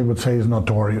Hitchcock, I would say, is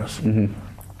Notorious.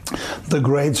 Mm-hmm. The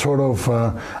great sort of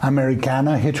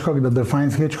Americana Hitchcock that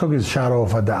defines Hitchcock is Shadow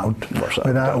of a Doubt,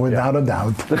 without a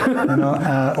doubt, you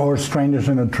know, or Strangers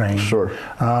in a Train. Sure.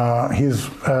 His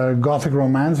Gothic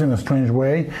romance, in a strange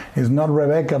way, is not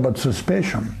Rebecca but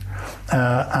Suspicion.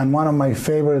 And one of my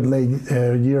favorite late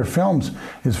year films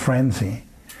is Frenzy.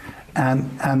 And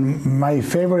my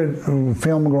favorite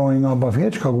film growing up of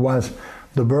Hitchcock was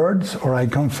The Birds or I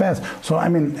Confess. So, I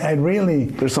mean, I really...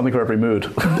 There's something for every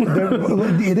mood.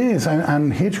 It is,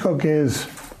 and Hitchcock is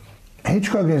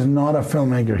not a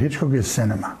filmmaker. Hitchcock is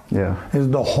cinema. Yeah. It's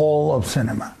the whole of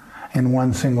cinema. in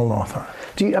one single author.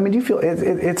 Do you feel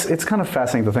it's kind of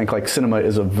fascinating to think like cinema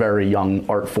is a very young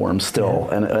art form still,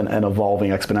 and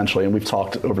evolving exponentially. And we've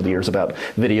talked over the years about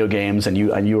video games, and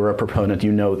you are a proponent.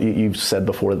 You've said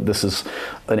before that this is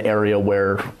an area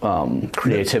where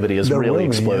creativity is really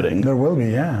exploding. Yeah. There will be,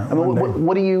 yeah. I mean,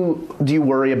 what do you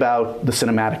worry about the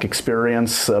cinematic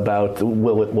experience? About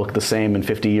will it look the same in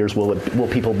 50 years? Will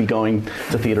people be going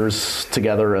to theaters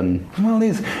together? And well,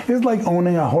 it's like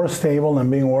owning a horse stable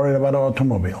and being worried about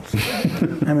automobiles.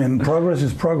 I mean, progress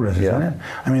is progress, isn't it?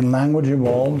 I mean, language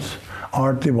evolves,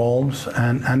 art evolves,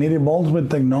 and it evolves with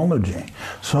technology.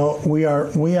 So we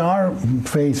are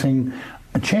facing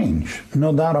a change,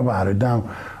 no doubt about it. Now,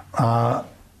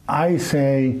 I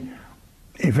say,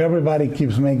 if everybody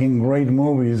keeps making great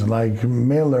movies like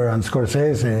Miller and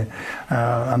Scorsese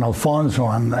and Alfonso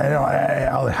and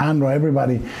Alejandro,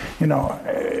 everybody,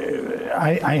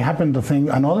 I happen to think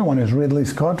another one is Ridley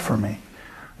Scott for me.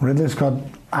 Ridley Scott,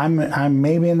 I'm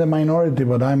maybe in the minority,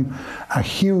 but I'm a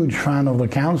huge fan of The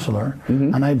Counselor,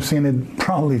 and I've seen it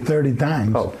probably 30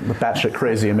 times. Oh, the batshit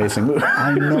crazy, amazing movie.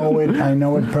 I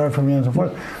know it perfectly and so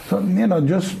forth. So,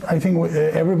 I think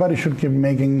everybody should keep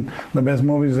making the best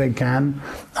movies they can,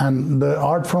 and the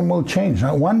art form will change.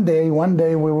 Now, one day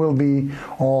we will be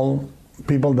all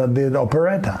people that did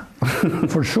operetta,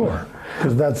 for sure.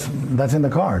 Because that's in the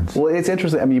cards. Well, it's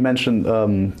interesting. I mean, you mentioned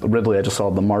Ridley. I just saw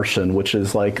The Martian, which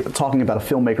is like talking about a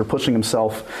filmmaker pushing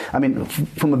himself. I mean,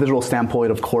 from a visual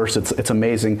standpoint, of course, it's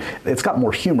amazing. It's got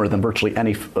more humor than virtually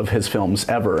any of his films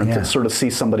ever. And to sort of see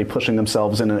somebody pushing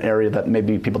themselves in an area that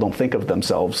maybe people don't think of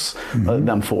themselves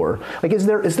them for. Like, is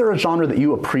there a genre that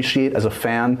you appreciate as a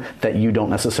fan that you don't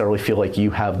necessarily feel like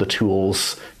you have the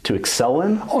tools to excel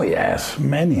in? Oh yes,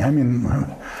 many. I mean,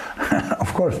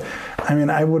 of course. I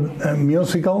mean, I would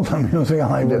musical. I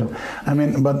would. Yeah. I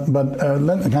mean, but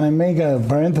can I make a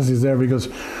parenthesis there, because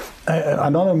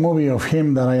another movie of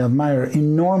him that I admire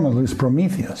enormously is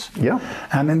Prometheus. Yeah.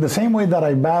 And in the same way that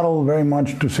I battle very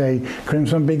much to say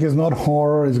Crimson Peak is not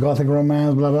horror, it's gothic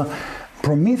romance, blah blah.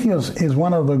 Prometheus is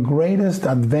one of the greatest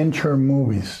adventure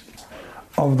movies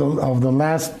of the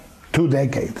last 2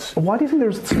 decades. Why do you think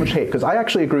there's so much hate? Because I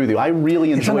actually agree with you. I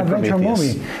really enjoyed Prometheus.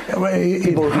 It's an adventure movie.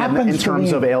 People in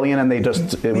terms of Alien, and it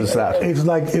was that. It's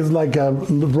like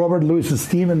Robert Louis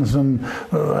Stevenson,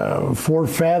 Four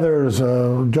Feathers,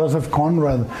 Joseph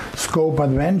Conrad scope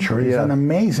adventure. It's an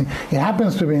amazing. It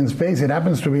happens to be in space. It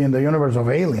happens to be in the universe of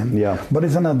Alien. Yeah. But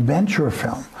it's an adventure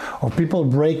film of people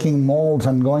breaking molds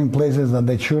and going places that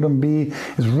they shouldn't be.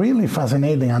 It's really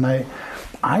fascinating, and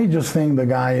I just think the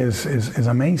guy is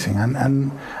amazing,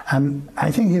 and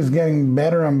I think he's getting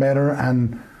better and better,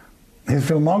 and his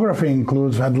filmography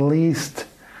includes at least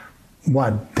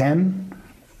 10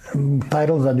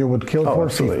 titles that you would kill for,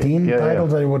 absolutely. 15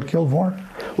 titles that you would kill for.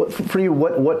 Well, for you,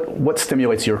 what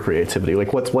stimulates your creativity?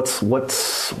 Like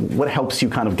what helps you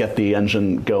kind of get the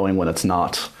engine going when it's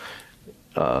not?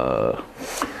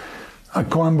 A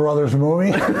Coen Brothers movie.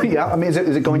 Yeah, I mean, is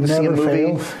it going to see a movie?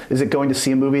 Fails. Is it going to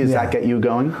see a movie? Does that get you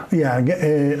going? Yeah,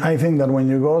 I think that when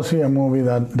you go see a movie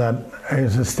that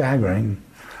is staggering,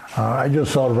 I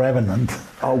just saw Revenant.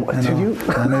 Oh, did you?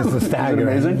 And it's staggering.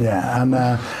 Is it amazing? Yeah, and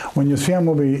when you see a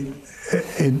movie,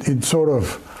 it sort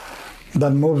of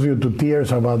that moves you to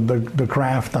tears about the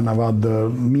craft and about the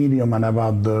medium and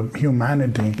about the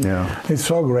humanity. Yeah, it's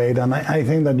so great, and I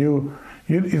think that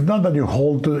it's not that you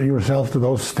hold to yourself to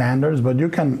those standards, but you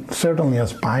can certainly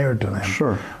aspire to them.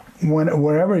 Sure.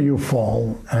 Wherever you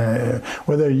fall,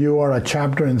 whether you are a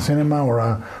chapter in cinema or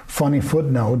a funny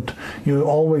footnote, you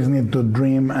always need to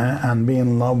dream and be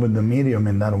in love with the medium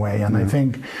in that way. And I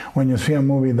think when you see a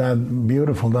movie that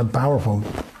beautiful, that powerful,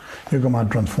 you come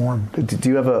out transformed. Do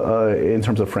you have in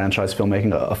terms of franchise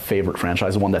filmmaking, a favorite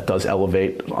franchise, one that does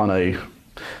elevate on a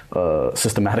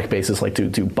systematic basis? Like,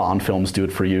 do Bond films do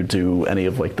it for you? Do any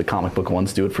of like the comic book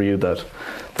ones do it for you that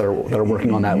are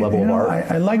working on that level of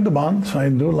art? I like the Bonds. I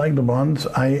do like the Bonds.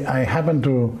 I happen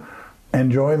to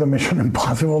enjoy the Mission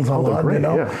Impossibles a lot. Great,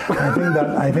 Yeah.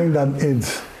 I think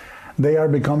that they are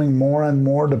becoming more and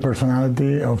more the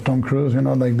personality of Tom Cruise.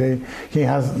 Like he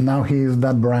is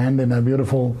that brand in a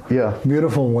beautiful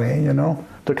way.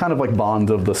 They're kind of like Bond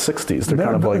of the '60s.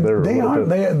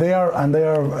 They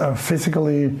are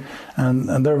physically,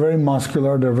 and they're very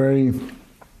muscular. They're very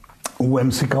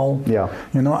whimsical. Yeah.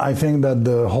 I think that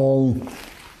the whole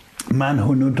Man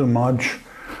Who Knew Too Much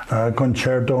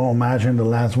concerto homage in the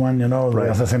last one, the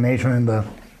assassination in the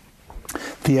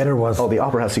theater was. Oh, the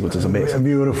opera house sequence is amazing.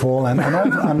 Beautiful, and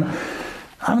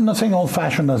I'm not saying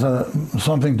old-fashioned as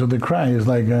something to decry. It's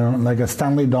like a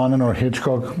Stanley Donen or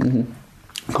Hitchcock.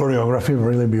 Choreography,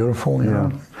 really beautiful.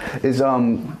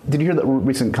 Did you hear the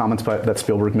recent comments that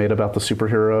Spielberg made about the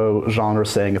superhero genre,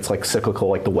 saying it's like cyclical,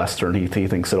 like the Western? He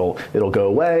thinks it'll go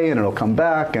away and it'll come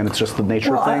back, and it's just the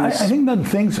nature of things. I think that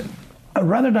things,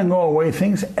 rather than go away,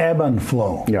 things ebb and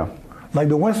flow. Yeah. Like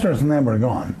the Western's never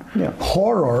gone. Yeah.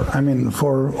 Horror, I mean,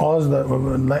 for us,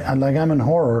 like I'm in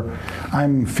horror,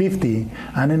 I'm 50,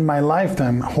 and in my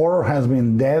lifetime, horror has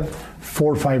been dead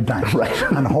 4 or 5 times. Right.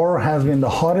 And horror has been the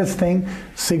hottest thing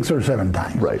 6 or 7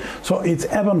 times. Right. So it's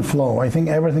ebb and flow. I think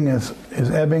everything is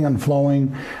ebbing and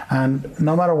flowing, and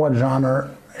no matter what genre,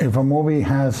 if a movie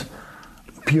has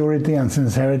purity and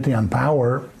sincerity and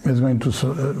power, it's going to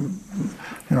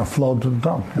flow to the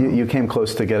top. You came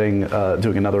close to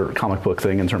doing another comic book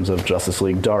thing in terms of Justice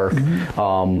League Dark,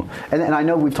 and I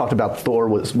know we've talked about Thor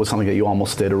was something that you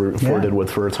almost did or flirted with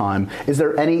for a time. Is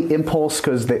there any impulse,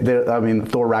 because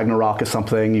Thor Ragnarok is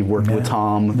something you've worked with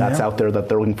Tom that's out there that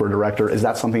they're looking for a director? Is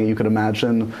that something that you could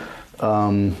imagine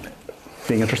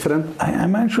being interested in?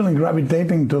 I'm actually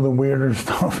gravitating to the weirder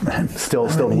stuff, man. Still,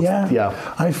 yeah.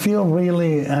 I feel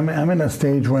really, I'm in a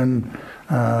stage when,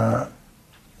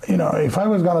 if I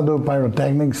was going to do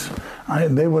pyrotechnics,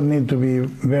 they would need to be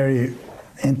very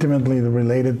intimately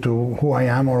related to who I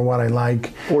am or what I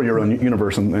like. Or your own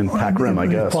universe in Pac Rim, I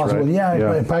guess. Possible, right?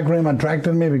 yeah. Pac Rim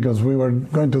attracted me because we were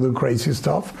going to do crazy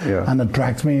stuff, and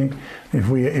attracts me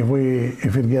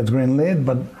if it gets green lit.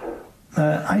 But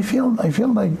I feel like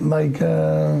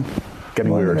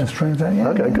getting weird.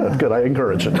 Good. I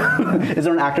encourage it. Is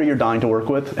there an actor you're dying to work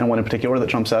with, and one in particular that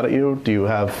jumps out at you? Do you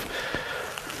have?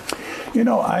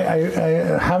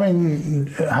 I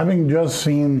having just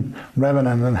seen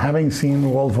Revenant and having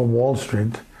seen Wolf of Wall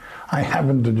Street, I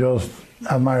happen to just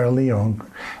admire Leo,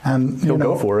 and he'll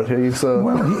go for it. He's he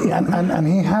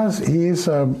is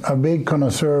a big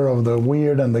connoisseur of the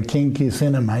weird and the kinky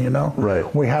cinema. Right.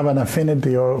 We have an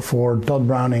affinity for Todd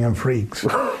Browning and freaks.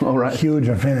 All right. Huge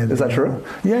affinity. Is that true?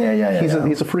 Yeah.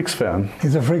 He's a Freaks fan.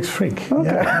 He's a Freaks freak.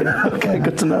 Okay. Yeah. Okay.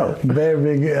 Good to know.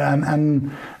 Very big, and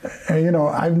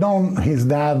I've known his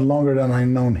dad longer than I've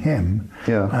known him.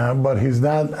 Yeah. But his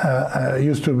dad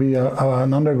used to be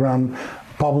an underground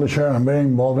publisher and very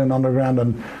involved in underground,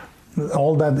 and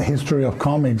all that history of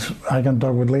comics I can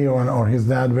talk with Leo or his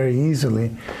dad very easily,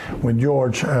 with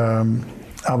George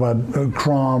about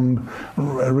Crumb,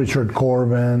 Richard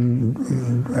Corbin,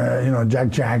 Jack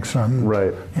Jackson.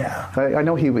 Right. Yeah. I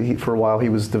know he for a while he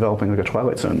was developing like a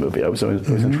Twilight Zone movie. I was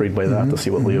intrigued by that to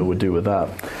see what Leo would do with that.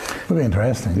 It'll be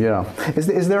interesting. Yeah.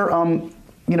 Is there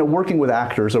working with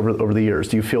actors over the years,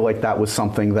 do you feel like that was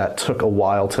something that took a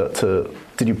while to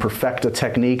did you perfect a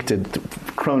technique? Did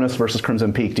Cronus versus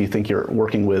Crimson Peak, do you think you're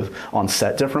working with on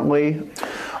set differently?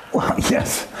 Well,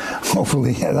 yes,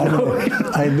 hopefully. Yes.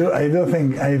 I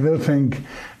do think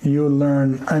you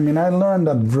learn. I mean, I learned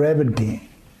that brevity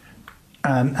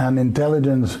and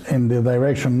intelligence in the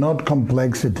direction, not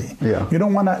complexity. Yeah. You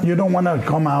don't wanna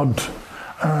come out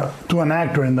to an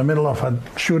actor in the middle of a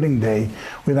shooting day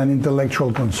with an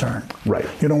intellectual concern. Right.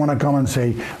 You don't want to come and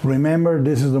say, remember,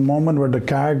 this is the moment where the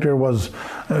character is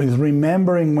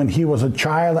remembering when he was a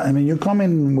child. I mean, you come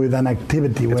in with an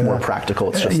activity. It's more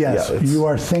practical. It's just, yes, you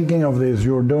are thinking of this,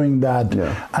 you're doing that,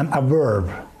 and a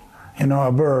verb,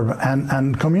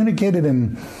 and communicate it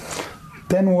in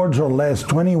 10 words or less,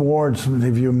 20 words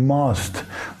if you must,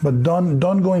 but don't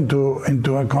go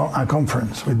into a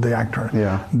conference with the actor.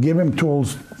 Yeah. Give him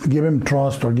tools, give him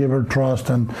trust or give her trust,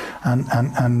 and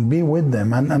be with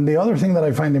them. And the other thing that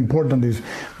I find important is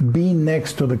be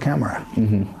next to the camera.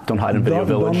 Mm-hmm. Don't hide in Video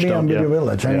Village. Don't be in Video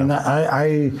Village. I mean,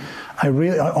 I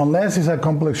really, unless it's a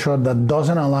complex shot that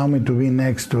doesn't allow me to be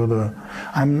next to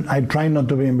I try not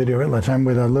to be in Video Village. I'm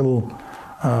with a little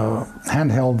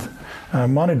handheld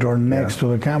monitor next to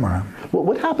the camera. Well,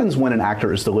 what happens when an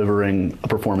actor is delivering a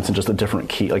performance in just a different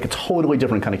key, like a totally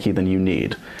different kind of key than you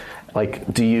need? Like,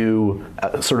 do you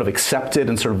sort of accept it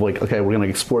and sort of like, okay, we're going to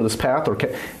explore this path? Or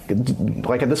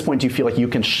like at this point, do you feel like you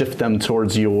can shift them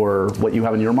towards what you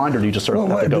have in your mind, or do you just sort of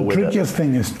have to go with it? The trickiest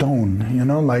thing is tone. If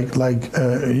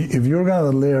you're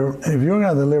going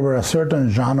to deliver a certain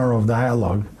genre of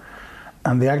dialogue,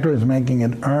 and the actor is making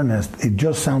it earnest, it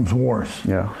just sounds worse.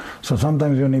 Yeah. So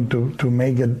sometimes you need to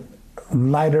make it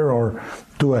lighter, or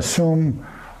to assume,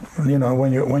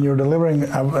 when you're delivering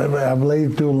a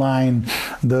Blade 2 line,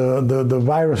 the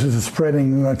virus is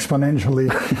spreading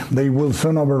exponentially. They will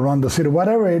soon overrun the city.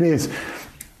 Whatever it is,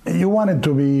 you want it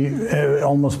to be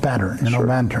almost pattern,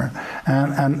 banter.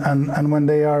 And when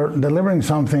they are delivering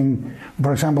something,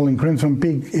 for example, in Crimson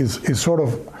Peak, is sort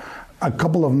of a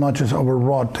couple of notches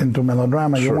overwrought into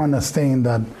melodrama. You want to stay in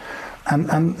that.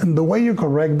 And the way you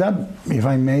correct that, if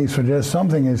I may suggest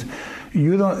something, is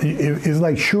you don't. It's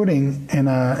like shooting in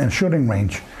a shooting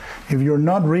range. If you're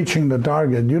not reaching the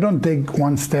target, you don't take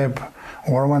one step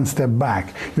or one step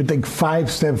back. You take 5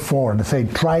 steps forward and say,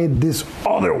 try it this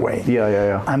other way.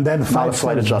 Yeah. And then 5 Not a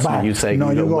slight steps adjustment. back. You say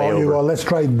no, you go, let's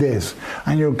try this.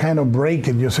 And you kind of break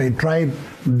it. You say, try it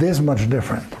this much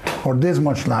different or this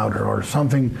much louder or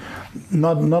something.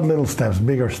 Not little steps,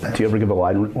 bigger steps. Do you ever give a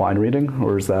line reading,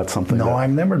 or is that something? No,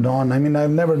 I've never done. I mean, I've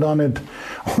never done it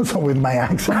also with my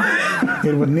accent.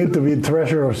 It would need to be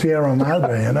Treasure of Sierra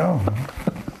Madre, you know.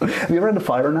 Have you ever had to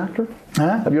fire an actor?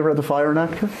 Huh? Have you ever had to fire an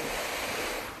actor?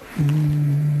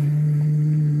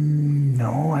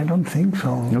 No, I don't think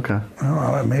so. Okay.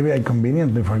 No, maybe I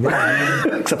conveniently forget.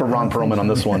 Except for Ron Perlman on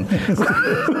this one.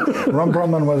 Ron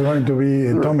Perlman was going to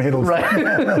be Tom Hiddleston.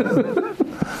 Right.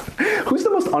 Who's the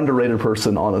most underrated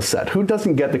person on a set? Who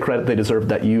doesn't get the credit they deserve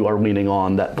that you are leaning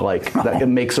on, that it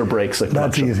makes or breaks a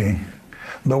production? That's easy.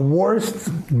 The worst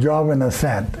job in a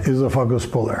set is a focus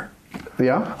puller.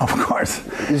 Yeah? Of course.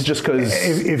 It's just because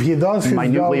if he does his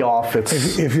minutely job, off,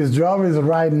 it's... If his job is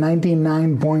right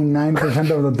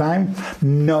 99.9% of the time,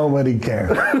 nobody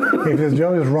cares. If his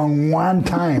job is wrong one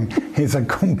time, he's a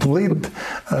complete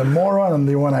moron and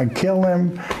they want to kill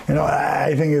him. You know,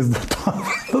 I think it's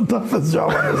the toughest job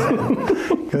on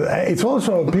the set. It's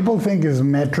also, people think his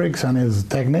metrics and his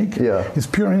technique. Yeah. It's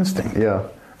pure instinct. Yeah.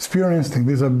 It's pure instinct.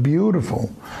 It's a beautiful,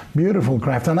 beautiful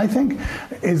craft. And I think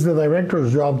it's the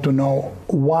director's job to know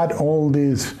what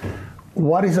is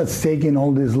at stake in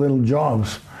all these little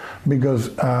jobs.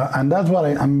 Because, and that's what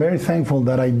I'm very thankful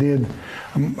that I did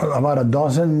about a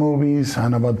dozen movies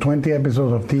and about 20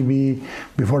 episodes of TV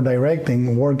before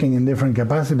directing, working in different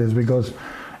capacities. Because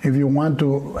if you want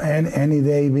to any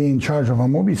day be in charge of a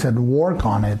movie set, work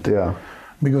on it. Yeah.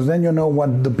 Because then you know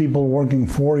what the people working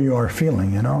for you are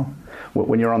feeling, you know?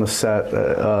 When you're on the set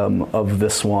of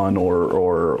this one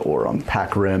or on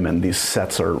Pac Rim, and these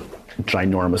sets are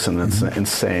ginormous and it's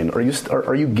insane,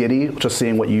 are you giddy just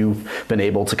seeing what you've been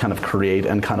able to kind of create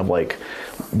and kind of like,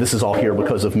 this is all here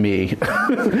because of me?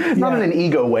 Not in an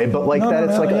ego way, but like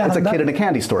it's a kid in a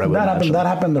candy store, I would imagine. That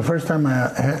happened the first time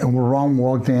Ron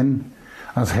walked in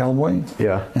as Hellboy.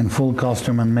 Yeah. In full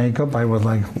costume and makeup. I was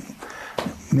like,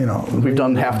 you know. We've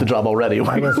done half the job already.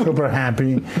 I was super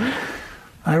happy.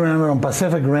 I remember on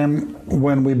Pacific Rim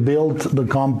when we built the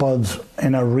compods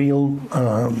in a real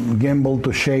gimbal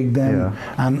to shake them,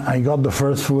 and I got the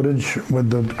first footage with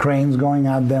the cranes going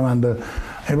at them, and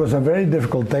it was a very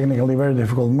difficult, technically very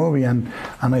difficult movie, and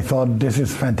I thought, this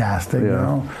is fantastic, you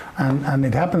know, and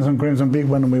it happens on Crimson Peak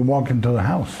when we walk into the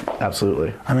house.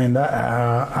 Absolutely. I mean,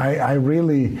 I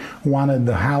really wanted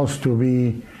the house to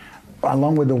be,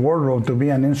 along with the wardrobe, to be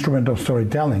an instrument of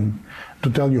storytelling, to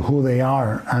tell you who they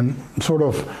are and sort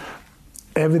of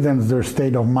evidence their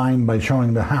state of mind by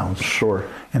showing the house. Sure.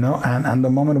 You know, and the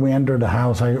moment we entered the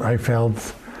house, I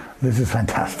felt, this is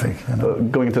fantastic. You know?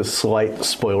 Going into slight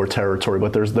spoiler territory,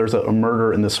 but there's a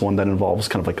murder in this one that involves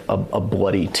kind of like a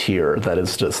bloody tear that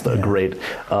is just a great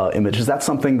image. Is that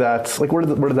something that, like, where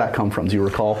did that come from? Do you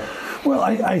recall? Well,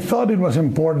 I thought it was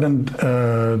important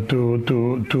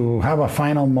to have a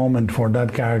final moment for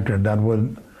that character that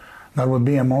would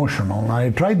be emotional.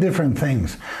 I tried different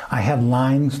things. I had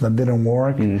lines that didn't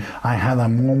work. I had a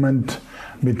moment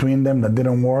between them that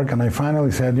didn't work, and I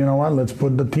finally said, you know what, let's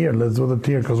put the tear, let's do the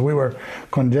tear, because we were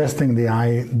congesting the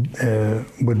eye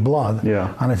with blood.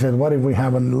 Yeah. And I said, what if we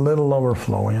have a little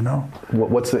overflow, you know?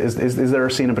 Is there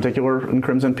a scene in particular in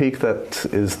Crimson Peak that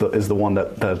is the one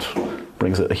that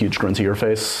brings a huge grin to your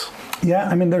face? Yeah,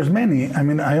 I mean, there's many. I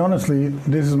mean, I honestly,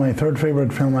 this is my third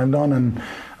favorite film I've done,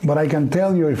 but I can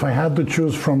tell you, if I had to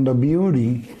choose from the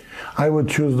beauty, I would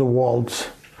choose the waltz.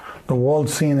 The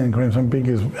waltz scene in Crimson Peak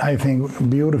is, I think,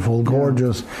 beautiful,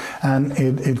 gorgeous, and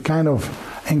it kind of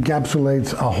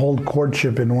encapsulates a whole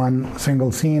courtship in one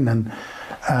single scene, and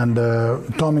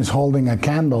Tom is holding a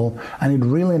candle, and it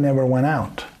really never went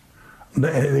out.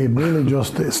 It really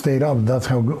just stayed up. That's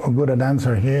how good a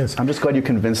dancer he is. I'm just glad you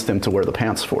convinced him to wear the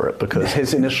pants for it, because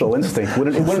his initial instinct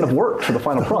wouldn't have worked for the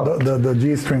final product. The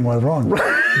G-string was wrong.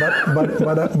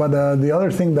 but the other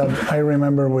thing that I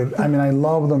remember I mean, I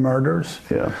love the murders.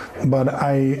 Yeah. But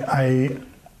I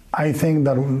think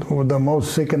that the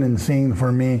most sickening scene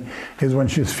for me is when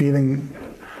she's feeding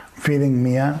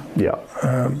Mia. Yeah.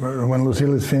 When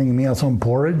Lucille is feeding Mia some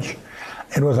porridge.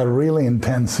 It was a really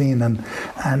intense scene and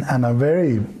a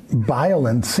very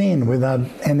violent scene without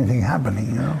anything happening.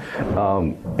 You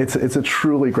know, it's a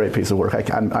truly great piece of work.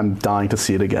 I'm dying to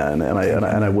see it again, and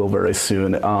I will very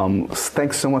soon.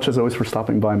 Thanks so much as always for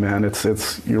stopping by, man.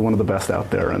 You're one of the best out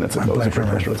there, and it's always a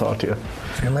pleasure to talk to you.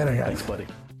 See you later, guys. Thanks, buddy.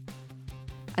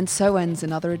 And so ends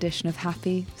another edition of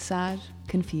Happy, Sad,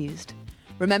 Confused.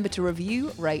 Remember to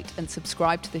review, rate, and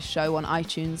subscribe to this show on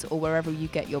iTunes or wherever you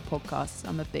get your podcasts.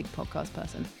 I'm a big podcast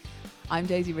person. I'm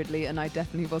Daisy Ridley, and I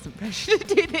definitely wasn't pressured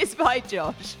to do this by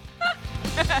Josh.